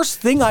the worst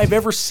thing I've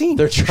ever seen.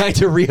 They're trying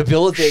to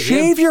rehabilitate him.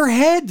 Shave your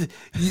head.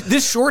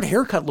 This short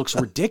haircut looks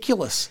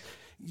ridiculous.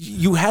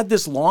 You had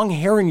this long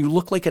hair and you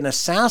look like an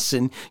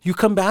assassin. You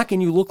come back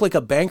and you look like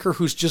a banker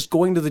who's just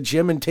going to the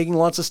gym and taking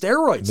lots of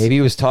steroids. Maybe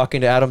he was talking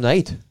to Adam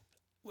Knight.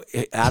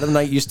 Adam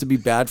Knight used to be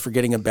bad for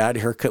getting a bad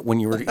haircut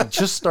when you were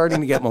just starting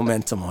to get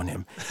momentum on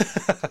him.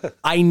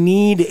 I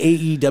need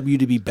AEW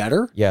to be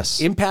better. Yes.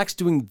 Impact's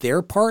doing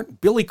their part.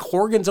 Billy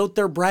Corgan's out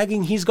there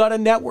bragging he's got a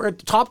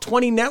network, top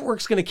 20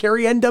 network's going to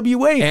carry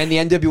NWA. And the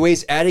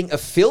NWA's adding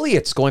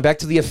affiliates, going back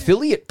to the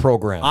affiliate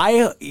program.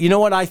 You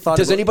know what I thought?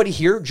 Does anybody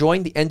here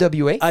join the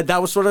NWA?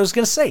 That was what I was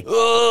going to say.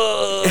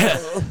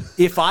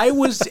 If I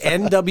was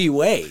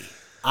NWA,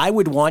 I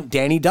would want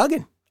Danny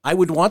Duggan. I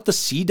would want the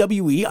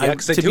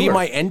CWE to be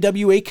my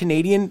NWA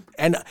Canadian.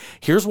 And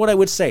here's what I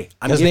would say.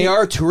 Because they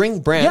are a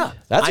touring brand. Yeah.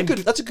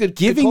 That's a good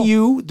giving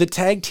you the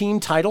tag team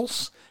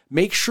titles.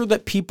 Make sure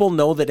that people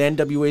know that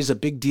NWA is a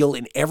big deal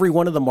in every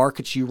one of the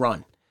markets you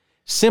run.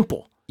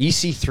 Simple.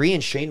 EC3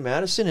 and Shane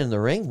Madison in the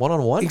ring,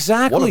 one-on-one?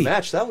 Exactly. What a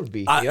match that would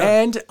be.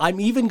 And I'm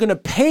even going to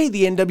pay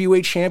the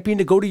NWA champion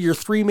to go to your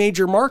 3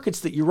 major markets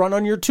that you run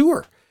on your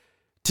tour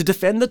to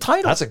defend the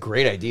title. That's a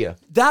great idea.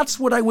 That's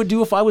what I would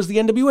do if I was the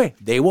NWA.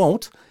 They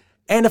won't.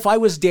 And if I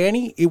was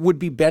Danny, it would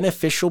be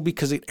beneficial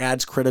because it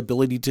adds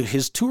credibility to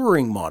his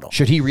touring model.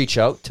 Should he reach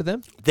out to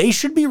them? They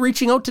should be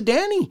reaching out to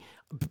Danny.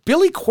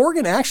 Billy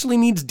Corgan actually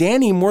needs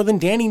Danny more than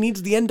Danny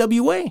needs the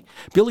NWA.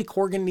 Billy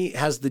Corgan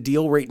has the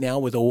deal right now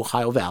with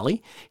Ohio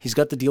Valley. He's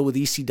got the deal with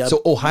ECW.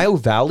 So Ohio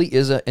Valley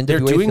is a NWA They're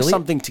doing affiliate?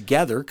 something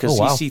together because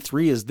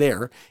EC3 is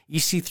there.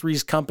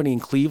 EC3's company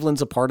in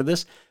Cleveland's a part of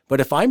this. But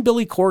if I'm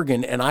Billy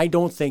Corgan and I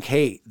don't think,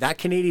 hey, that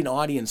Canadian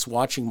audience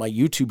watching my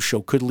YouTube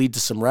show could lead to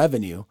some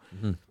revenue,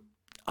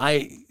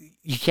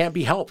 you can't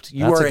be helped.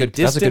 You are a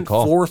distant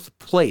 4th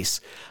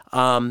place.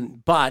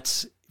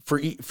 But for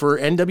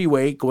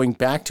NWA, going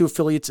back to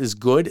affiliates is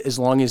good as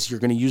long as you're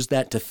going to use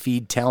that to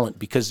feed talent,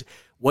 because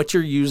what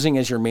you're using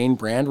as your main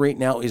brand right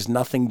now is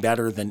nothing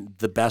better than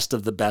the best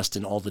of the best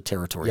in all the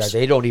territories. Yeah,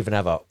 they don't even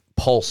have a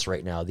pulse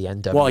right now, the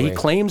NWA. Well, he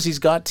claims he's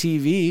got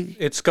TV.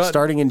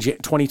 Starting in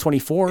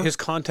 2024. His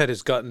content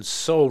has gotten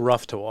so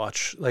rough to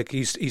watch. Like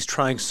he's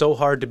trying so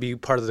hard to be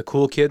part of the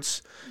cool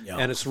kids,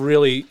 and it's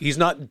really he's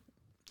not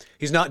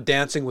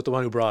dancing with the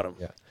one who brought him.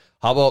 Yeah.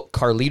 How about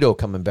Carlito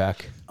coming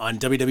back on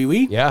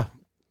WWE? Yeah.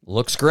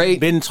 Looks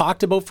great. Been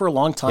talked about for a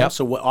long time. Yep.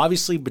 So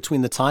obviously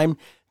between the time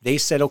they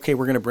said, okay,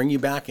 we're going to bring you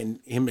back, and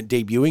him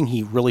debuting,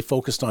 he really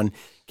focused on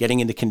getting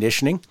into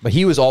conditioning. But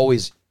he was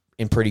always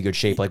in pretty good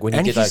shape. Like when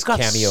he did that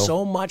cameo. He's got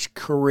so much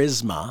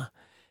charisma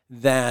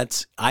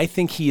that I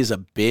think he is a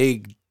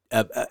big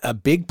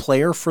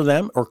player for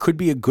them, or could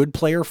be a good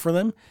player for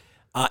them.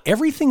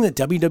 Everything that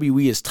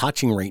WWE is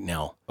touching right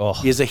now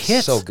is a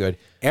hit. So good.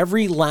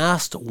 Every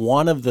last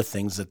one of the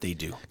things that they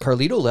do.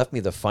 Carlito left me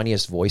the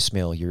funniest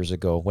voicemail years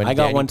ago. When I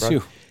got one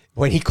too.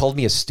 When he called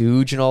me a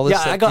stooge and all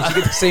this stuff. Did you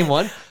get the same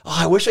one? Oh,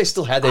 I wish I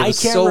still had that. It was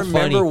I can't so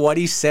remember funny. what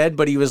he said,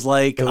 but he was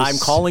like, I'm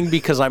calling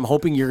because I'm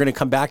hoping you're going to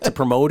come back to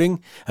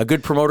promoting. A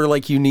good promoter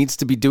like you needs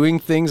to be doing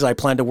things. I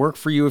plan to work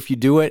for you if you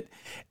do it.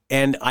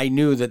 And I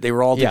knew that they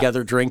were all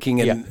together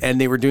drinking and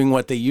they were doing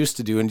what they used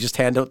to do and just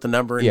hand out the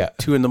number and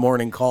 2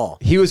 a.m. call.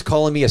 He was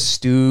calling me a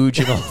stooge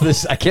and all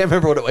this. I can't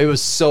remember what it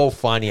was. So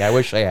funny. I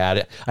wish I had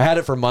it. I had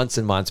it for months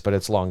and months, but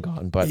it's long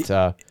gone. But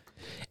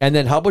and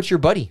then how about your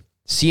buddy?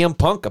 CM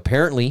Punk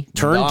apparently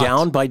turned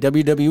down by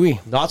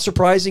WWE. Not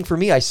surprising for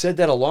me. I said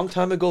that a long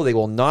time ago. They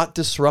will not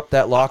disrupt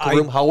that locker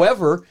room.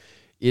 However,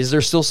 is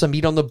there still some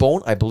meat on the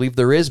bone? I believe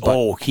there is.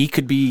 But, he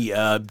could be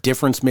a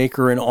difference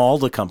maker in all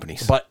the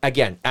companies. But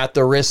again, at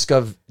the risk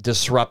of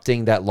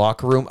disrupting that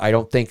locker room, I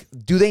don't think.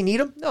 Do they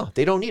need him? No,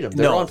 they don't need him.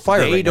 They're on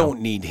fire right now. They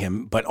don't need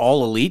him, but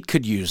All Elite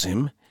could use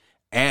him,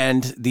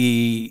 and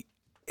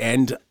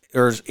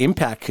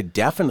Impact could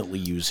definitely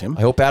use him.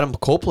 I hope Adam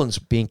Copeland's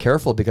being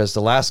careful because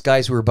the last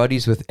guys who were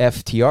buddies with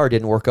FTR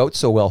didn't work out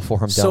so well for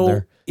him down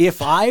there.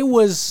 If I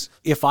was,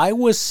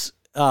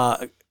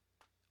 what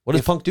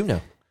does Punk do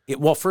now?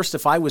 First,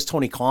 if I was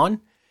Tony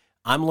Khan,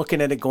 I'm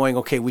looking at it going,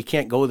 okay, we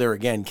can't go there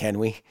again, can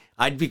we?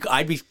 I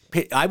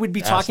would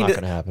be talking to.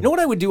 Happen. You know what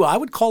I would do? I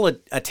would call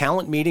a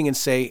talent meeting and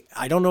say,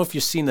 I don't know if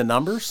you've seen the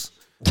numbers,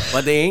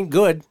 but they ain't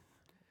good.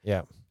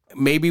 Yeah.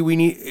 Maybe we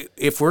need,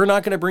 if we're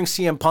not going to bring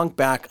CM Punk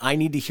back, I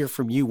need to hear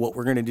from you what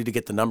we're going to do to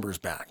get the numbers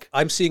back.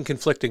 I'm seeing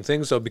conflicting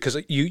things, though, because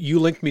you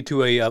linked me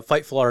to a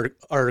Fightful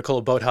article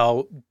about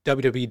how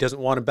WWE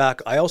doesn't want him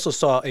back. I also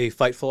saw a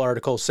Fightful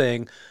article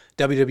saying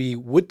WWE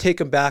would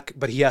take him back,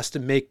 but he has to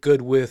make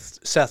good with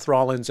Seth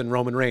Rollins and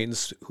Roman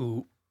Reigns,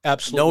 who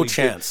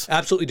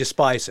absolutely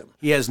despise him.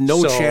 He has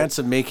no chance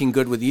of making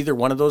good with either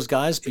one of those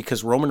guys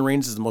because Roman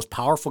Reigns is the most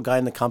powerful guy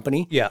in the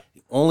company. Yeah.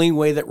 The only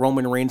way that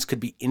Roman Reigns could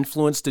be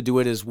influenced to do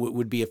it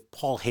would be if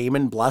Paul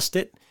Heyman blessed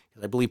it.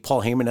 I believe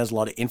Paul Heyman has a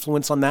lot of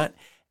influence on that.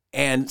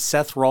 And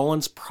Seth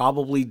Rollins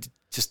probably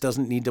just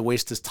doesn't need to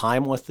waste his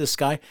time with this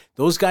guy.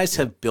 Those guys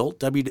have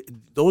built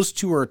those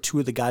two are two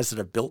of the guys that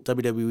have built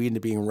WWE into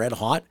being red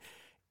hot.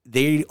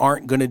 They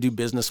aren't going to do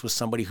business with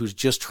somebody who's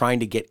just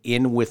trying to get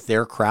in with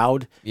their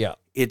crowd. Yeah.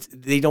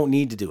 They don't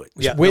need to do it.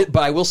 Yeah. But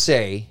I will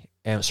say,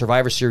 and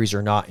Survivor Series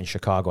are not in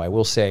Chicago, I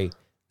will say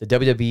the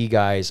WWE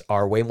guys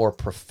are way more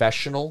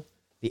professional.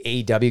 The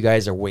AEW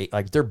guys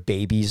are they're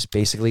babies,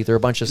 basically. They're a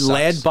bunch of sucks.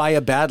 Led by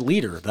a bad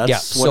leader.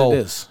 That's what it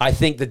is. I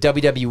think the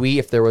WWE,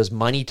 if there was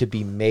money to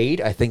be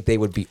made, I think they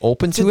would be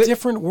open to it. It's a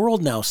different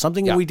world now.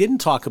 Something that we didn't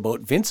talk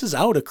about. Vince is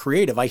out of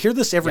creative. I hear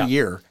this every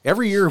year.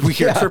 Every year we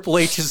hear Triple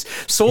H is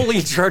solely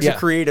in charge of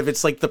creative.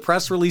 It's like the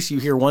press release you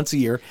hear once a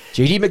year.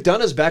 JD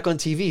McDonough's back on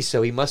TV,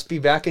 so he must be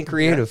back in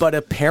creative. But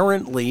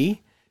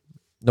apparently,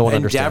 no one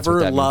understands what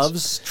that Endeavor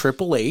loves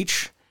Triple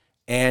H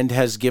and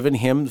has given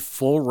him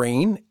full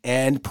reign.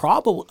 And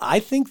probably, I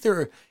think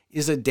there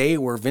is a day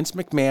where Vince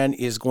McMahon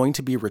is going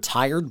to be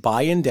retired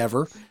by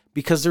Endeavor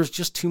because there's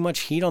just too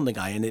much heat on the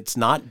guy, and it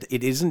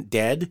isn't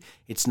dead.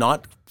 It's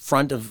not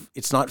front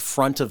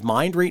of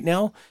mind right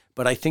now.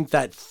 But I think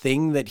that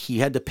thing that he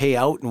had to pay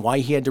out and why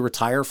he had to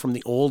retire from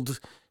the old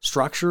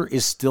structure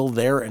is still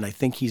there, and I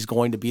think he's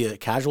going to be a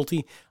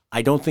casualty.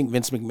 I don't think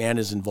Vince McMahon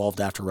is involved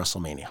after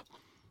WrestleMania.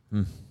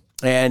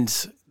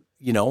 And,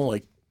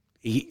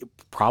 he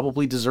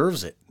probably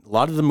deserves it. A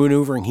lot of the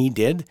maneuvering he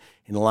did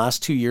in the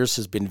last 2 years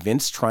has been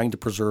Vince trying to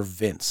preserve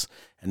Vince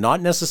and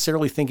not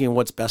necessarily thinking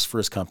what's best for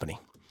his company.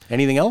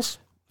 Anything else?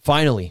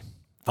 Finally.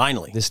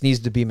 This needs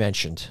to be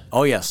mentioned.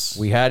 Oh, yes.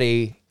 We had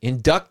a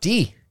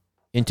inductee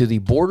into the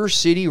Border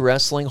City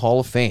Wrestling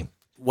Hall of Fame.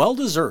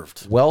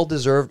 Well-deserved.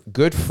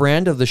 Good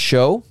friend of the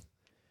show,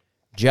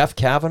 Jeff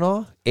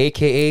Kavanaugh,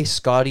 a.k.a.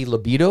 Scotty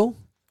Libido.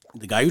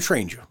 The guy who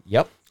trained you.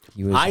 Yep.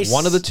 He was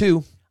one of the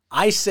two.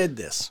 I said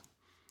this.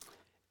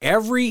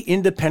 Every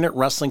independent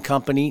wrestling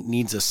company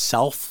needs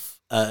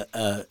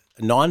a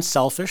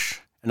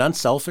non-selfish, an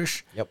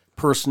unselfish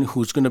person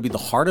who's going to be the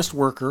hardest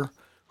worker,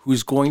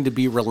 who's going to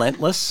be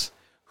relentless,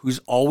 who's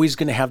always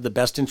going to have the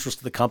best interest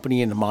of the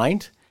company in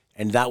mind.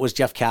 And that was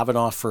Jeff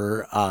Kavanaugh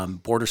for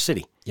Border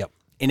City. Yep.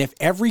 And if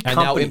every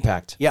company, and now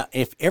Impact. Yeah,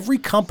 if every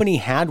company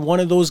had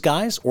one of those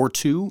guys, or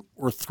two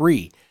or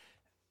three,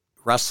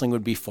 wrestling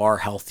would be far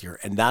healthier.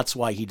 And that's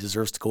why he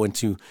deserves to go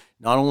into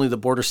not only the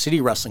Border City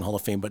Wrestling Hall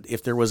of Fame, but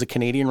if there was a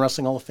Canadian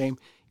Wrestling Hall of Fame,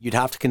 you'd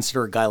have to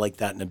consider a guy like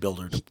that in a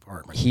builder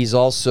department. He's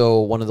also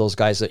one of those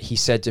guys that he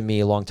said to me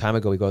a long time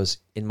ago, he goes,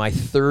 in my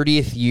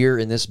 30th year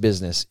in this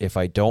business, if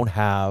I'm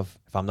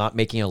not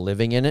making a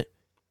living in it,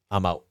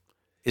 I'm out.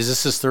 Is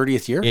this his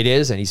 30th year? It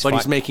is, and he's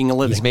making a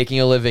living. He's making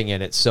a living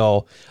in it.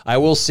 So I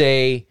will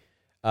say,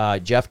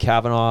 Jeff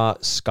Kavanaugh,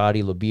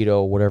 Scotty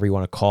Libido, whatever you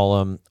want to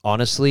call him,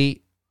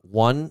 honestly,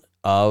 one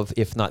of,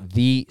 if not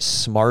the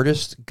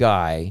smartest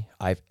guy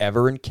I've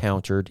ever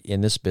encountered in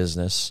this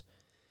business,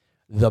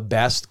 the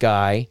best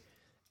guy,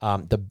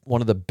 one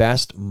of the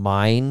best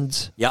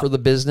minds for the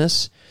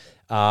business.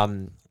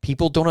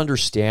 People don't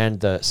understand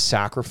the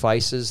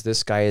sacrifices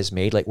this guy has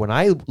made. Like when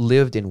I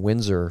lived in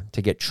Windsor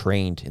to get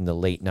trained in the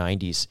late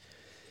 90s,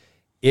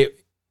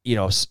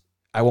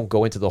 I won't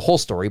go into the whole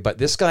story, but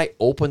this guy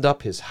opened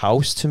up his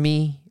house to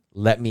me,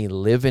 let me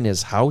live in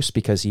his house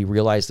because he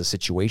realized the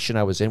situation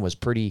I was in was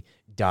pretty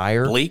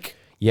dire. Bleak?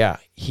 Yeah.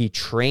 He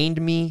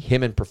trained me.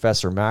 Him and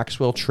Professor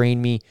Maxwell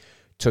trained me,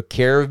 took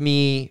care of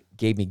me,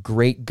 gave me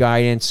great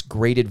guidance,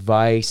 great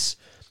advice.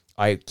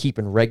 I keep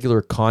in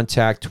regular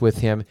contact with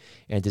him.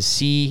 And to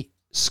see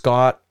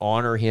Scott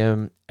honor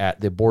him at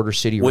the Border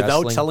City Without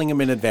Wrestling, telling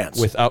him in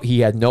advance.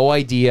 he had no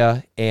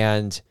idea.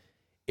 And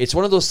it's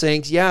one of those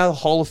things, yeah,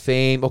 Hall of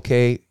Fame,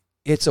 okay,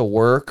 it's a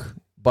work,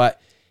 but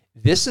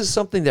this is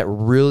something that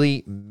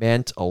really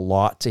meant a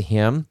lot to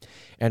him.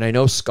 And I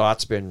know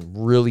Scott's been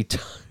really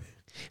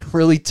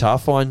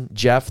tough on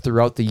Jeff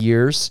throughout the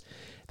years.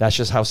 That's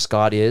just how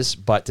Scott is.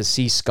 But to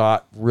see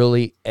Scott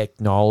really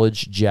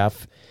acknowledge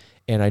Jeff,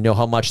 and I know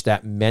how much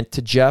that meant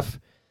to Jeff,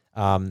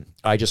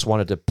 I just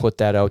wanted to put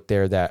that out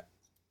there that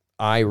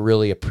I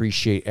really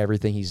appreciate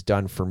everything he's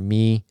done for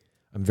me.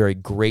 I'm very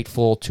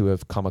grateful to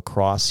have come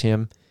across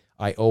him.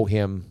 I owe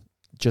him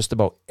just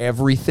about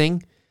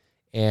everything,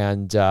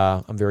 and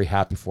I'm very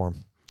happy for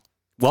him.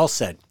 Well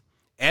said.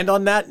 And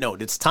on that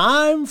note, it's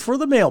time for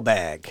the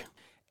mailbag.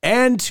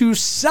 And to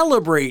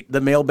celebrate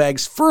the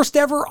mailbag's first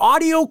ever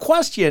audio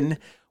question,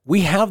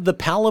 we have the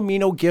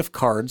Palomino gift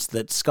cards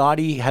that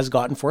Scotty has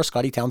gotten for us,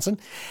 Scotty Townsend.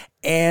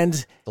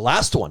 And the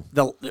last one.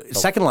 The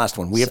second last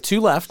one. We have 2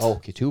 left. Oh,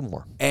 okay, 2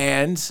 more.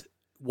 And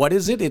what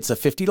is it? It's a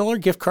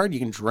 $50 gift card. You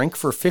can drink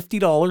for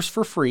 $50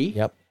 for free.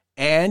 Yep.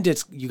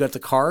 And you got the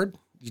card.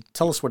 You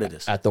tell us what it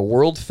is. At the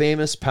world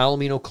famous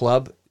Palomino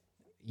Club,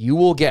 you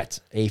will get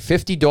a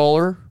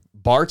 $50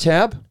 bar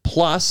tab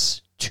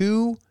plus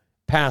 2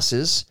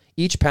 passes.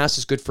 Each pass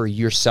is good for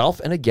yourself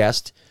and a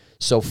guest.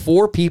 So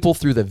 4 people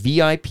through the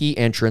VIP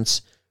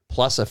entrance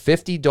plus a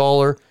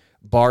 $50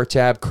 bar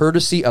tab,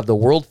 courtesy of the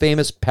world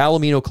famous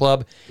Palomino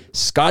Club.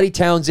 Scotty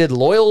Townsend,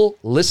 loyal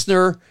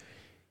listener.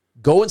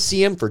 Go and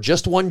see him for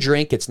just 1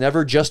 drink. It's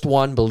never just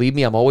one. Believe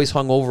me, I'm always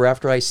hungover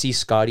after I see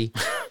Scotty.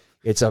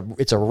 It's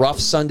a rough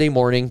Sunday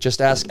morning.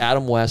 Just ask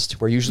Adam West.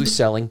 We're usually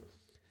selling.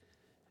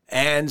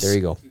 And there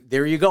you go.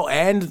 There you go.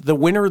 And the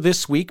winner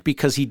this week,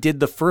 because he did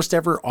the first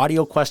ever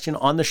audio question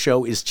on the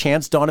show, is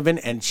Chance Donovan.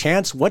 And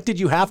Chance, what did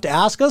you have to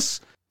ask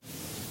us?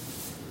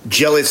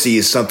 Jealousy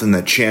is something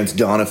that Chance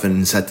Donovan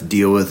has had to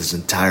deal with his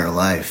entire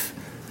life.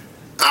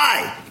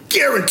 I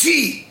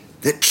guarantee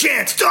that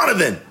Chance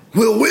Donovan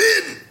will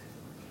win!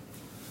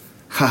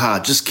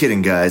 Haha, just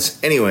kidding,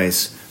 guys.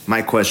 Anyways,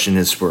 my question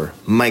is for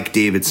Mike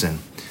Davidson.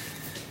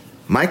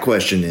 My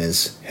question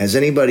is, has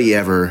anybody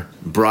ever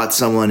brought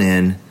someone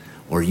in,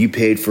 or you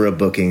paid for a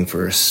booking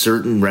for a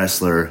certain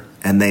wrestler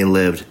and they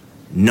lived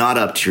not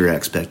up to your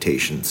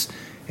expectations?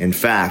 In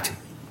fact,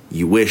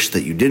 you wish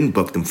that you didn't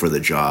book them for the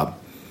job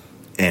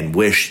and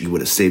wish you would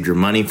have saved your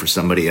money for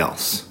somebody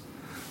else.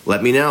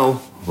 Let me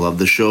know. Love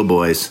the show,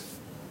 boys.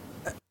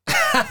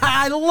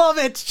 I love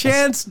it.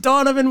 Chance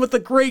Donovan with a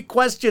great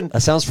question.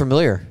 That sounds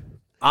familiar.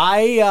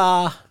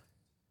 I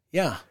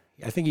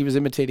think he was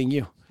imitating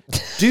you.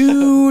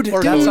 Dude,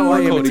 that's how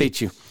I imitate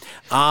you.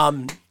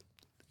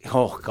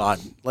 Oh, God.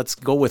 Let's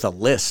go with a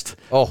list.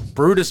 Oh.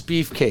 Brutus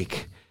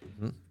Beefcake.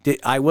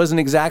 I wasn't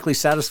exactly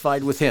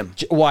satisfied with him.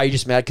 Why? You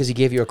just mad because he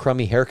gave you a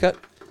crummy haircut?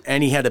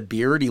 And he had a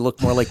beard. He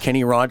looked more like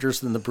Kenny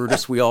Rogers than the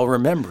Brutus we all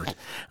remembered.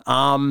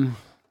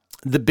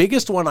 The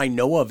biggest one I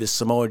know of is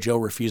Samoa Joe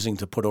refusing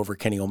to put over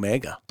Kenny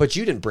Omega. But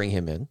you didn't bring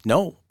him in.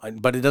 No,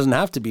 but it doesn't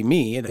have to be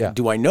me. Yeah.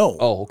 Do I know?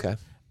 Oh, okay.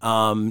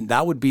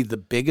 That would be the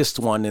biggest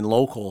one in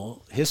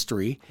local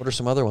history. What are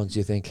some other ones, do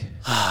you think?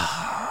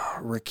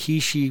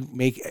 Rikishi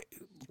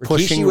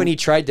Rikishi when he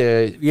tried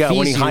to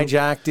when he you.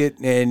 hijacked it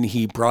and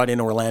he brought in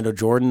Orlando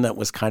Jordan, that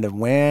was kind of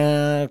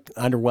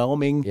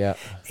underwhelming. Yeah.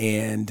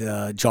 And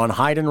John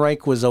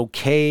Heidenreich was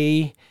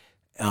okay.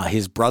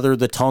 His brother,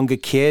 the Tonga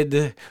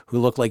Kid, who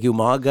looked like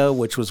Umaga,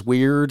 which was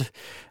weird.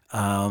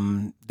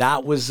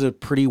 That was a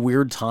pretty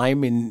weird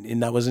time,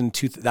 and that was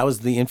that was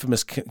the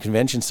infamous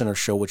Convention Center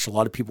show, which a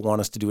lot of people want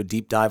us to do a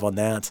deep dive on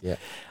that. Yeah.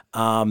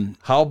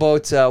 How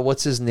about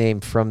what's his name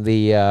from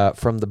the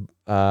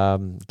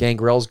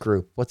Gangrel's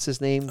group? What's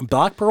his name?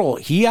 Black Pearl.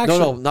 He actually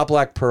no, not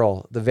Black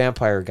Pearl, the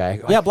vampire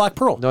guy. Yeah, Black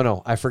Pearl.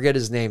 No, I forget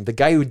his name. The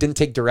guy who didn't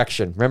take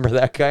direction. Remember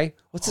that guy?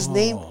 What's his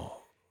name?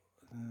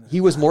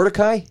 He was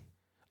Mordecai.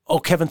 Oh,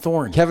 Kevin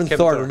Thorne. Kevin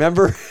Thorne,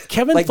 remember?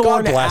 Kevin like,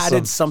 Thorne God bless added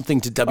him.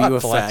 something to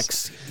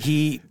WFX.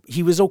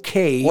 He was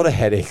okay. What a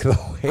headache,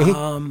 though. Eh?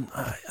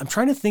 I'm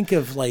trying to think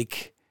of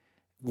like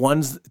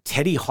ones.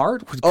 Teddy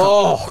Hart.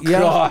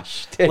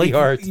 Gosh, Teddy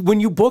Hart. When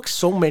you book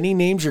so many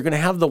names, you're going to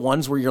have the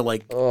ones where you're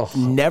like,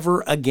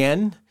 never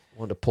again. I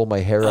wanted to pull my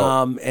hair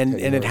out. And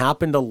it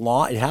happened a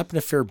lot. It happened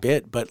a fair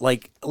bit. But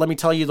like, let me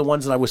tell you the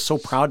ones that I was so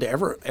proud to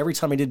every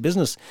time I did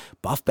business.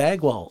 Buff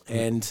Bagwell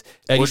and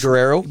Eddie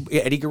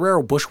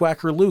Guerrero,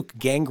 Bushwhacker Luke,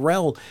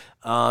 Gangrel,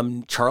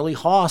 Charlie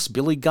Haas,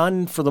 Billy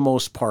Gunn for the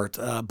most part,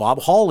 Bob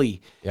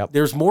Hawley. Yep.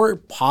 There's more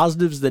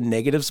positives than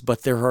negatives,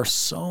 but there are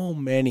so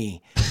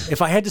many.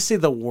 If I had to say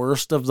the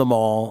worst of them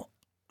all.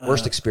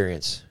 Worst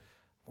experience.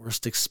 Brutus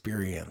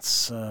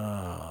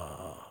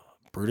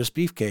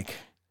Beefcake.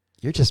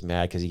 You're just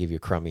mad because he gave you a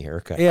crummy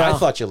haircut. Yeah. I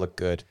thought you looked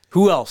good.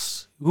 Who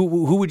else? Who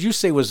would you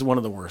say was one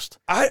of the worst?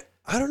 I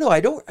don't know.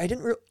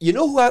 You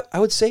know who I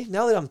would say,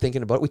 now that I'm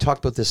thinking about it, we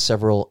talked about this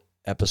several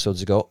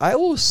episodes ago. I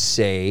will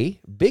say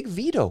Big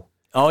Vito.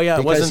 Oh yeah, it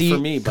Because wasn't he for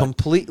me. But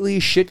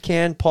completely shit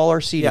canned Paul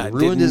Arcidi. Yeah,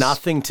 ruined did his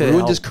nothing to ruined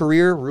help. his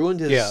career.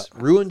 Ruined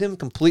him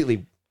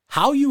completely.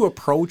 how you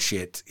approach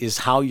it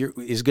is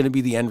is going to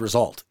be the end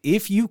result.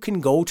 If you can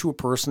go to a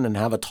person and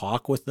have a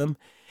talk with them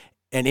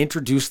and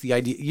introduce the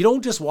idea, you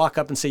don't just walk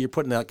up and say you're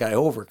putting that guy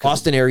over.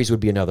 Austin Aries would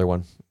be another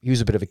one. He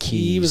was a bit of a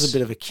keys. He was a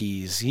bit of a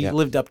keys. He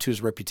lived up to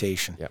his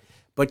reputation. Yeah.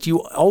 But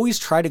you always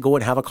try to go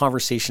and have a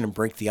conversation and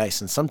break the ice.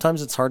 And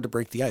sometimes it's hard to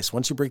break the ice.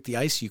 Once you break the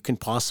ice, you can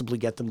possibly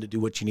get them to do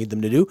what you need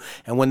them to do.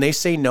 And when they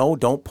say no,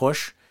 don't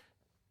push.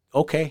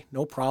 Okay,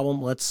 no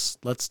problem. Let's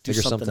do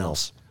something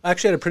else. I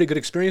actually had a pretty good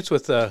experience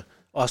with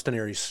Austin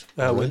Aries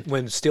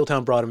when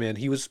Steeltown brought him in.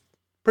 He was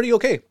pretty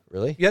okay.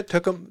 Really? Yeah,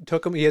 took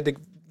him. He had to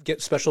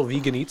get special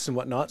vegan eats and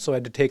whatnot, so I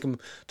had to take him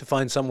to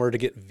find somewhere to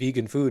get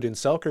vegan food in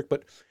Selkirk.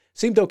 But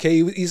seemed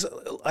okay.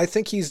 I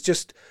think it's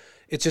just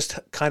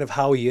kind of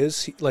how he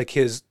is. Like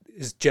his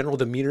general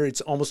demeanor,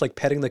 it's almost like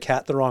petting the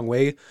cat the wrong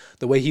way.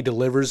 The way he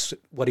delivers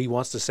what he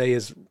wants to say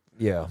is.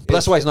 Yeah, but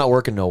that's why he's not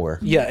working nowhere.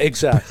 Yeah,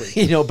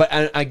 exactly.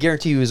 But I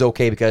guarantee you he was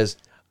okay because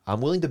I'm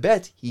willing to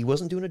bet he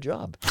wasn't doing a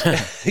job.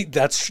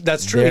 That's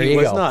true. There He you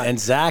was go. not. And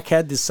Zach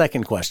had the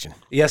second question.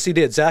 Yes, he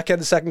did. Zach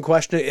had the second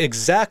question.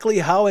 Exactly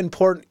how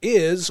important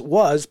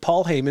was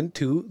Paul Heyman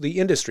to the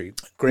industry?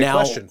 Great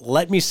question.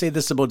 Let me say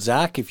this about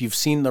Zach. If you've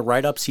seen the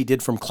write-ups he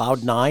did from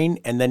Cloud9,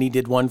 and then he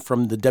did one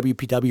from the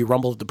WPW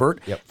Rumble at the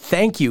Burt,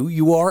 thank you.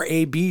 You are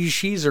a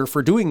BeezSheezer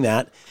for doing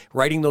that,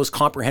 writing those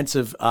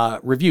comprehensive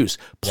reviews.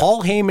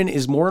 Paul Heyman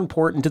is more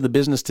important to the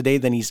business today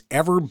than he's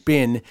ever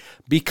been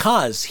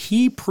because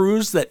he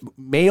proves that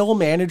male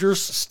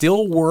managers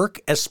still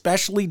work,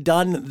 especially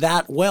done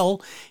that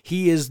well.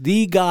 He is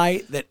the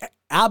guy that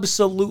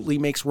absolutely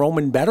makes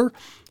Roman better.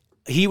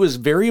 He was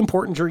very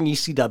important during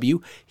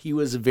ECW. He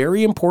was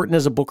very important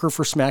as a booker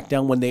for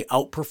SmackDown when they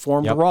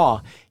outperformed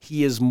Raw.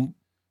 He is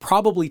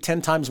probably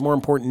 10 times more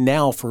important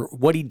now for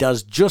what he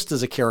does just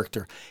as a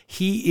character.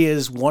 He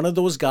is one of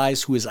those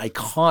guys who is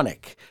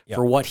iconic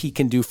for what he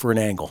can do for an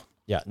angle.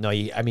 Yeah, no,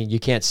 you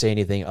can't say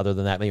anything other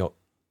than that.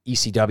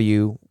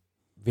 ECW,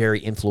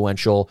 very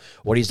influential.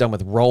 What he's done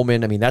with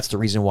Roman, that's the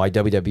reason why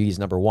WWE is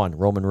number one.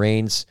 Roman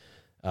Reigns,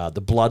 the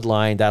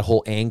bloodline, that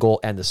whole angle,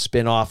 and the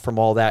spin-off from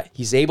all that.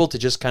 He's able to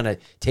just kind of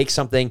take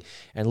something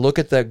and look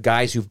at the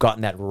guys who've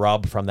gotten that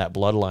rub from that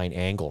bloodline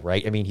angle,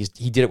 right?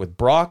 He did it with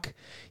Brock.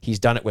 He's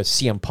done it with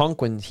CM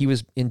Punk when he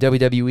was in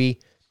WWE.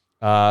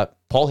 Paul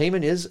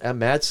Heyman is a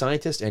mad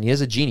scientist, and he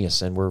is a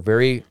genius, and we're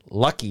very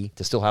lucky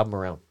to still have him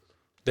around.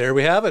 There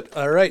we have it.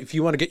 All right. If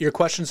you want to get your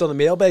questions on the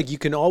mailbag, you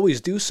can always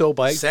do so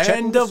by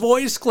Send a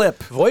voice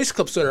clip. Voice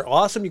clips that are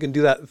awesome. You can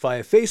do that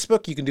via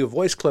Facebook. You can do a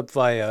voice clip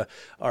via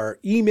our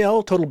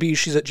email,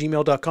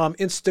 totalbeezsheez@gmail.com,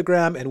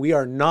 Instagram, and we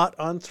are not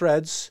on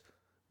Threads.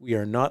 We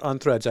are not on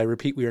Threads. I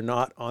repeat, we are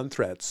not on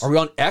Threads. Are we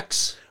on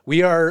X?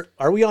 We are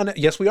we on?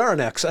 Yes, we are on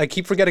X. I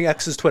keep forgetting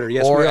X is Twitter.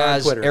 Yes, or we are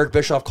as on Twitter. Eric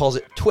Bischoff calls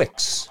it,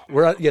 Twix.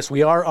 Yes,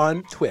 we are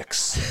on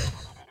Twix.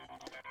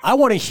 I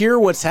want to hear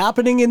what's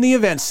happening in the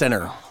event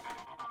center.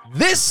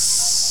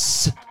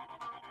 This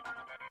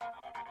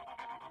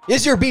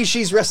is your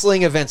BeezSheez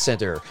Wrestling Event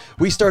Center.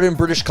 We start in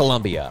British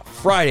Columbia.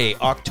 Friday,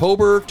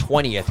 October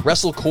 20th,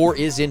 WrestleCore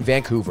is in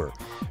Vancouver.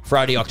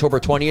 Friday, October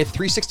 20th,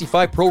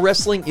 365 Pro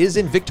Wrestling is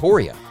in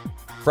Victoria.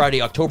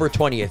 Friday, October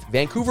 20th,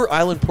 Vancouver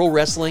Island Pro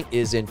Wrestling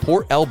is in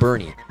Port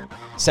Alberni.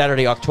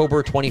 Saturday,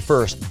 October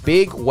 21st,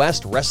 Big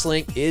West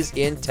Wrestling is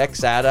in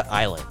Texada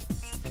Island.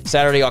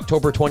 Saturday,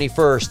 October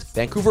 21st,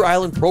 Vancouver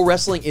Island Pro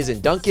Wrestling is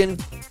in Duncan.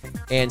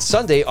 And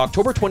Sunday,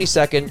 October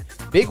 22nd,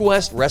 Big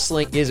West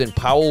Wrestling is in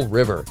Powell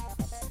River.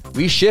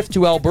 We shift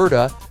to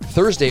Alberta.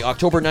 Thursday,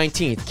 October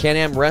 19th,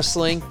 Can-Am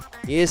Wrestling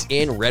is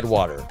in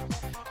Redwater.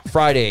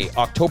 Friday,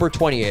 October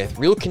 20th,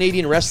 Real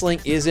Canadian Wrestling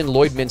is in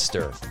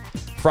Lloydminster.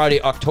 Friday,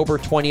 October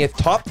 20th,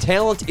 Top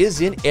Talent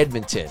is in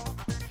Edmonton.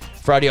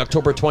 Friday,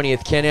 October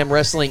 20th, Can-Am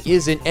Wrestling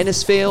is in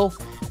Ennisfail.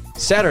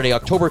 Saturday,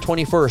 October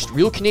 21st,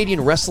 Real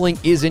Canadian Wrestling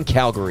is in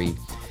Calgary.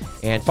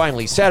 And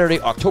finally, Saturday,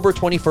 October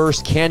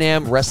 21st,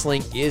 Can-Am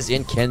Wrestling is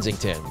in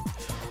Kensington.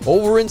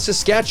 Over in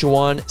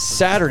Saskatchewan,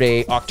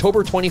 Saturday,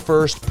 October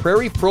 21st,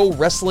 Prairie Pro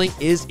Wrestling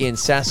is in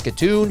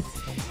Saskatoon.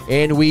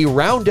 And we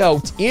round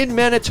out in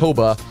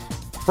Manitoba,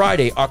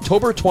 Friday,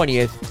 October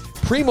 20th,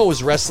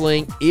 Primo's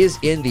Wrestling is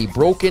in the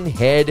Broken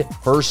Head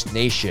First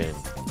Nation.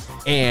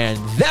 And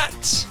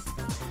that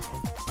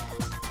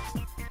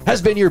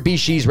has been your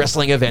BeezSheez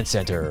Wrestling Event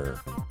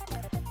Center.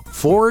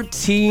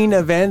 14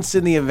 events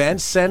in the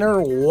event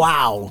center.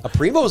 Wow. A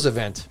Primo's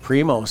event.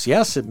 Primos,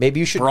 yes.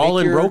 Maybe you should Brawl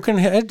make in your- Broken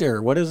Head,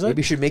 or what is it? Maybe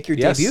you should make your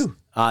Yes. debut.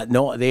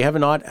 No, they have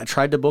not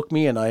tried to book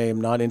me, and I am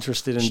not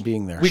interested in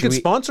being there. We could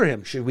sponsor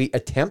him. Should we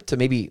attempt to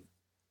maybe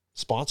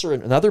sponsor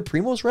another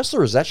Primo's wrestler,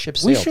 or is that ship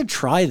We sailed? should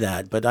try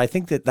that, but I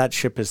think that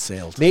ship has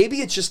sailed.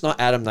 Maybe it's just not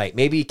Adam Knight.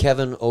 Maybe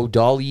Kevin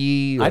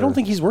O'Dolly. I don't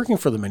think he's working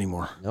for them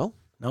anymore. No?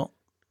 No.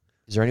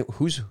 Is there any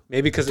who's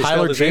Maybe because they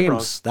Tyler spelled his name wrong.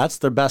 James. That's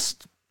their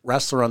best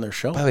wrestler on their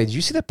show. By the way, did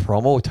you see the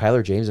promo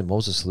Tyler James and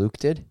Moses Luke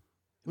did? It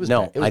was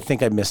No, bad. It was, I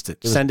think I missed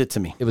it. Send it to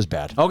me. it was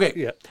bad. Okay.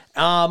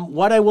 Yeah.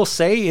 What I will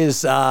say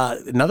is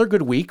another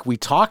good week. We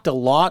talked a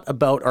lot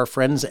about our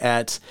friends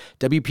at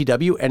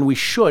WPW, and we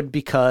should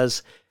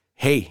because,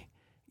 hey,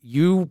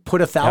 you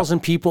put 1,000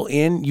 people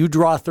in, you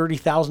draw a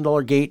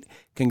 $30,000 gate.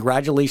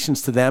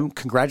 Congratulations to them.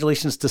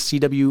 Congratulations to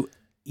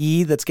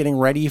CWE that's getting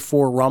ready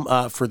for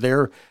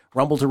their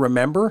Rumble to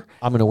Remember.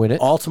 I'm going to win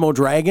it. Ultimo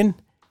Dragon,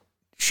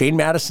 Shane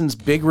Madison's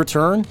big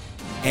return,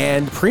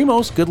 and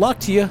Primos, good luck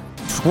to you.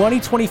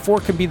 2024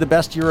 can be the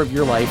best year of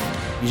your life.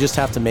 You just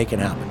have to make it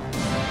happen.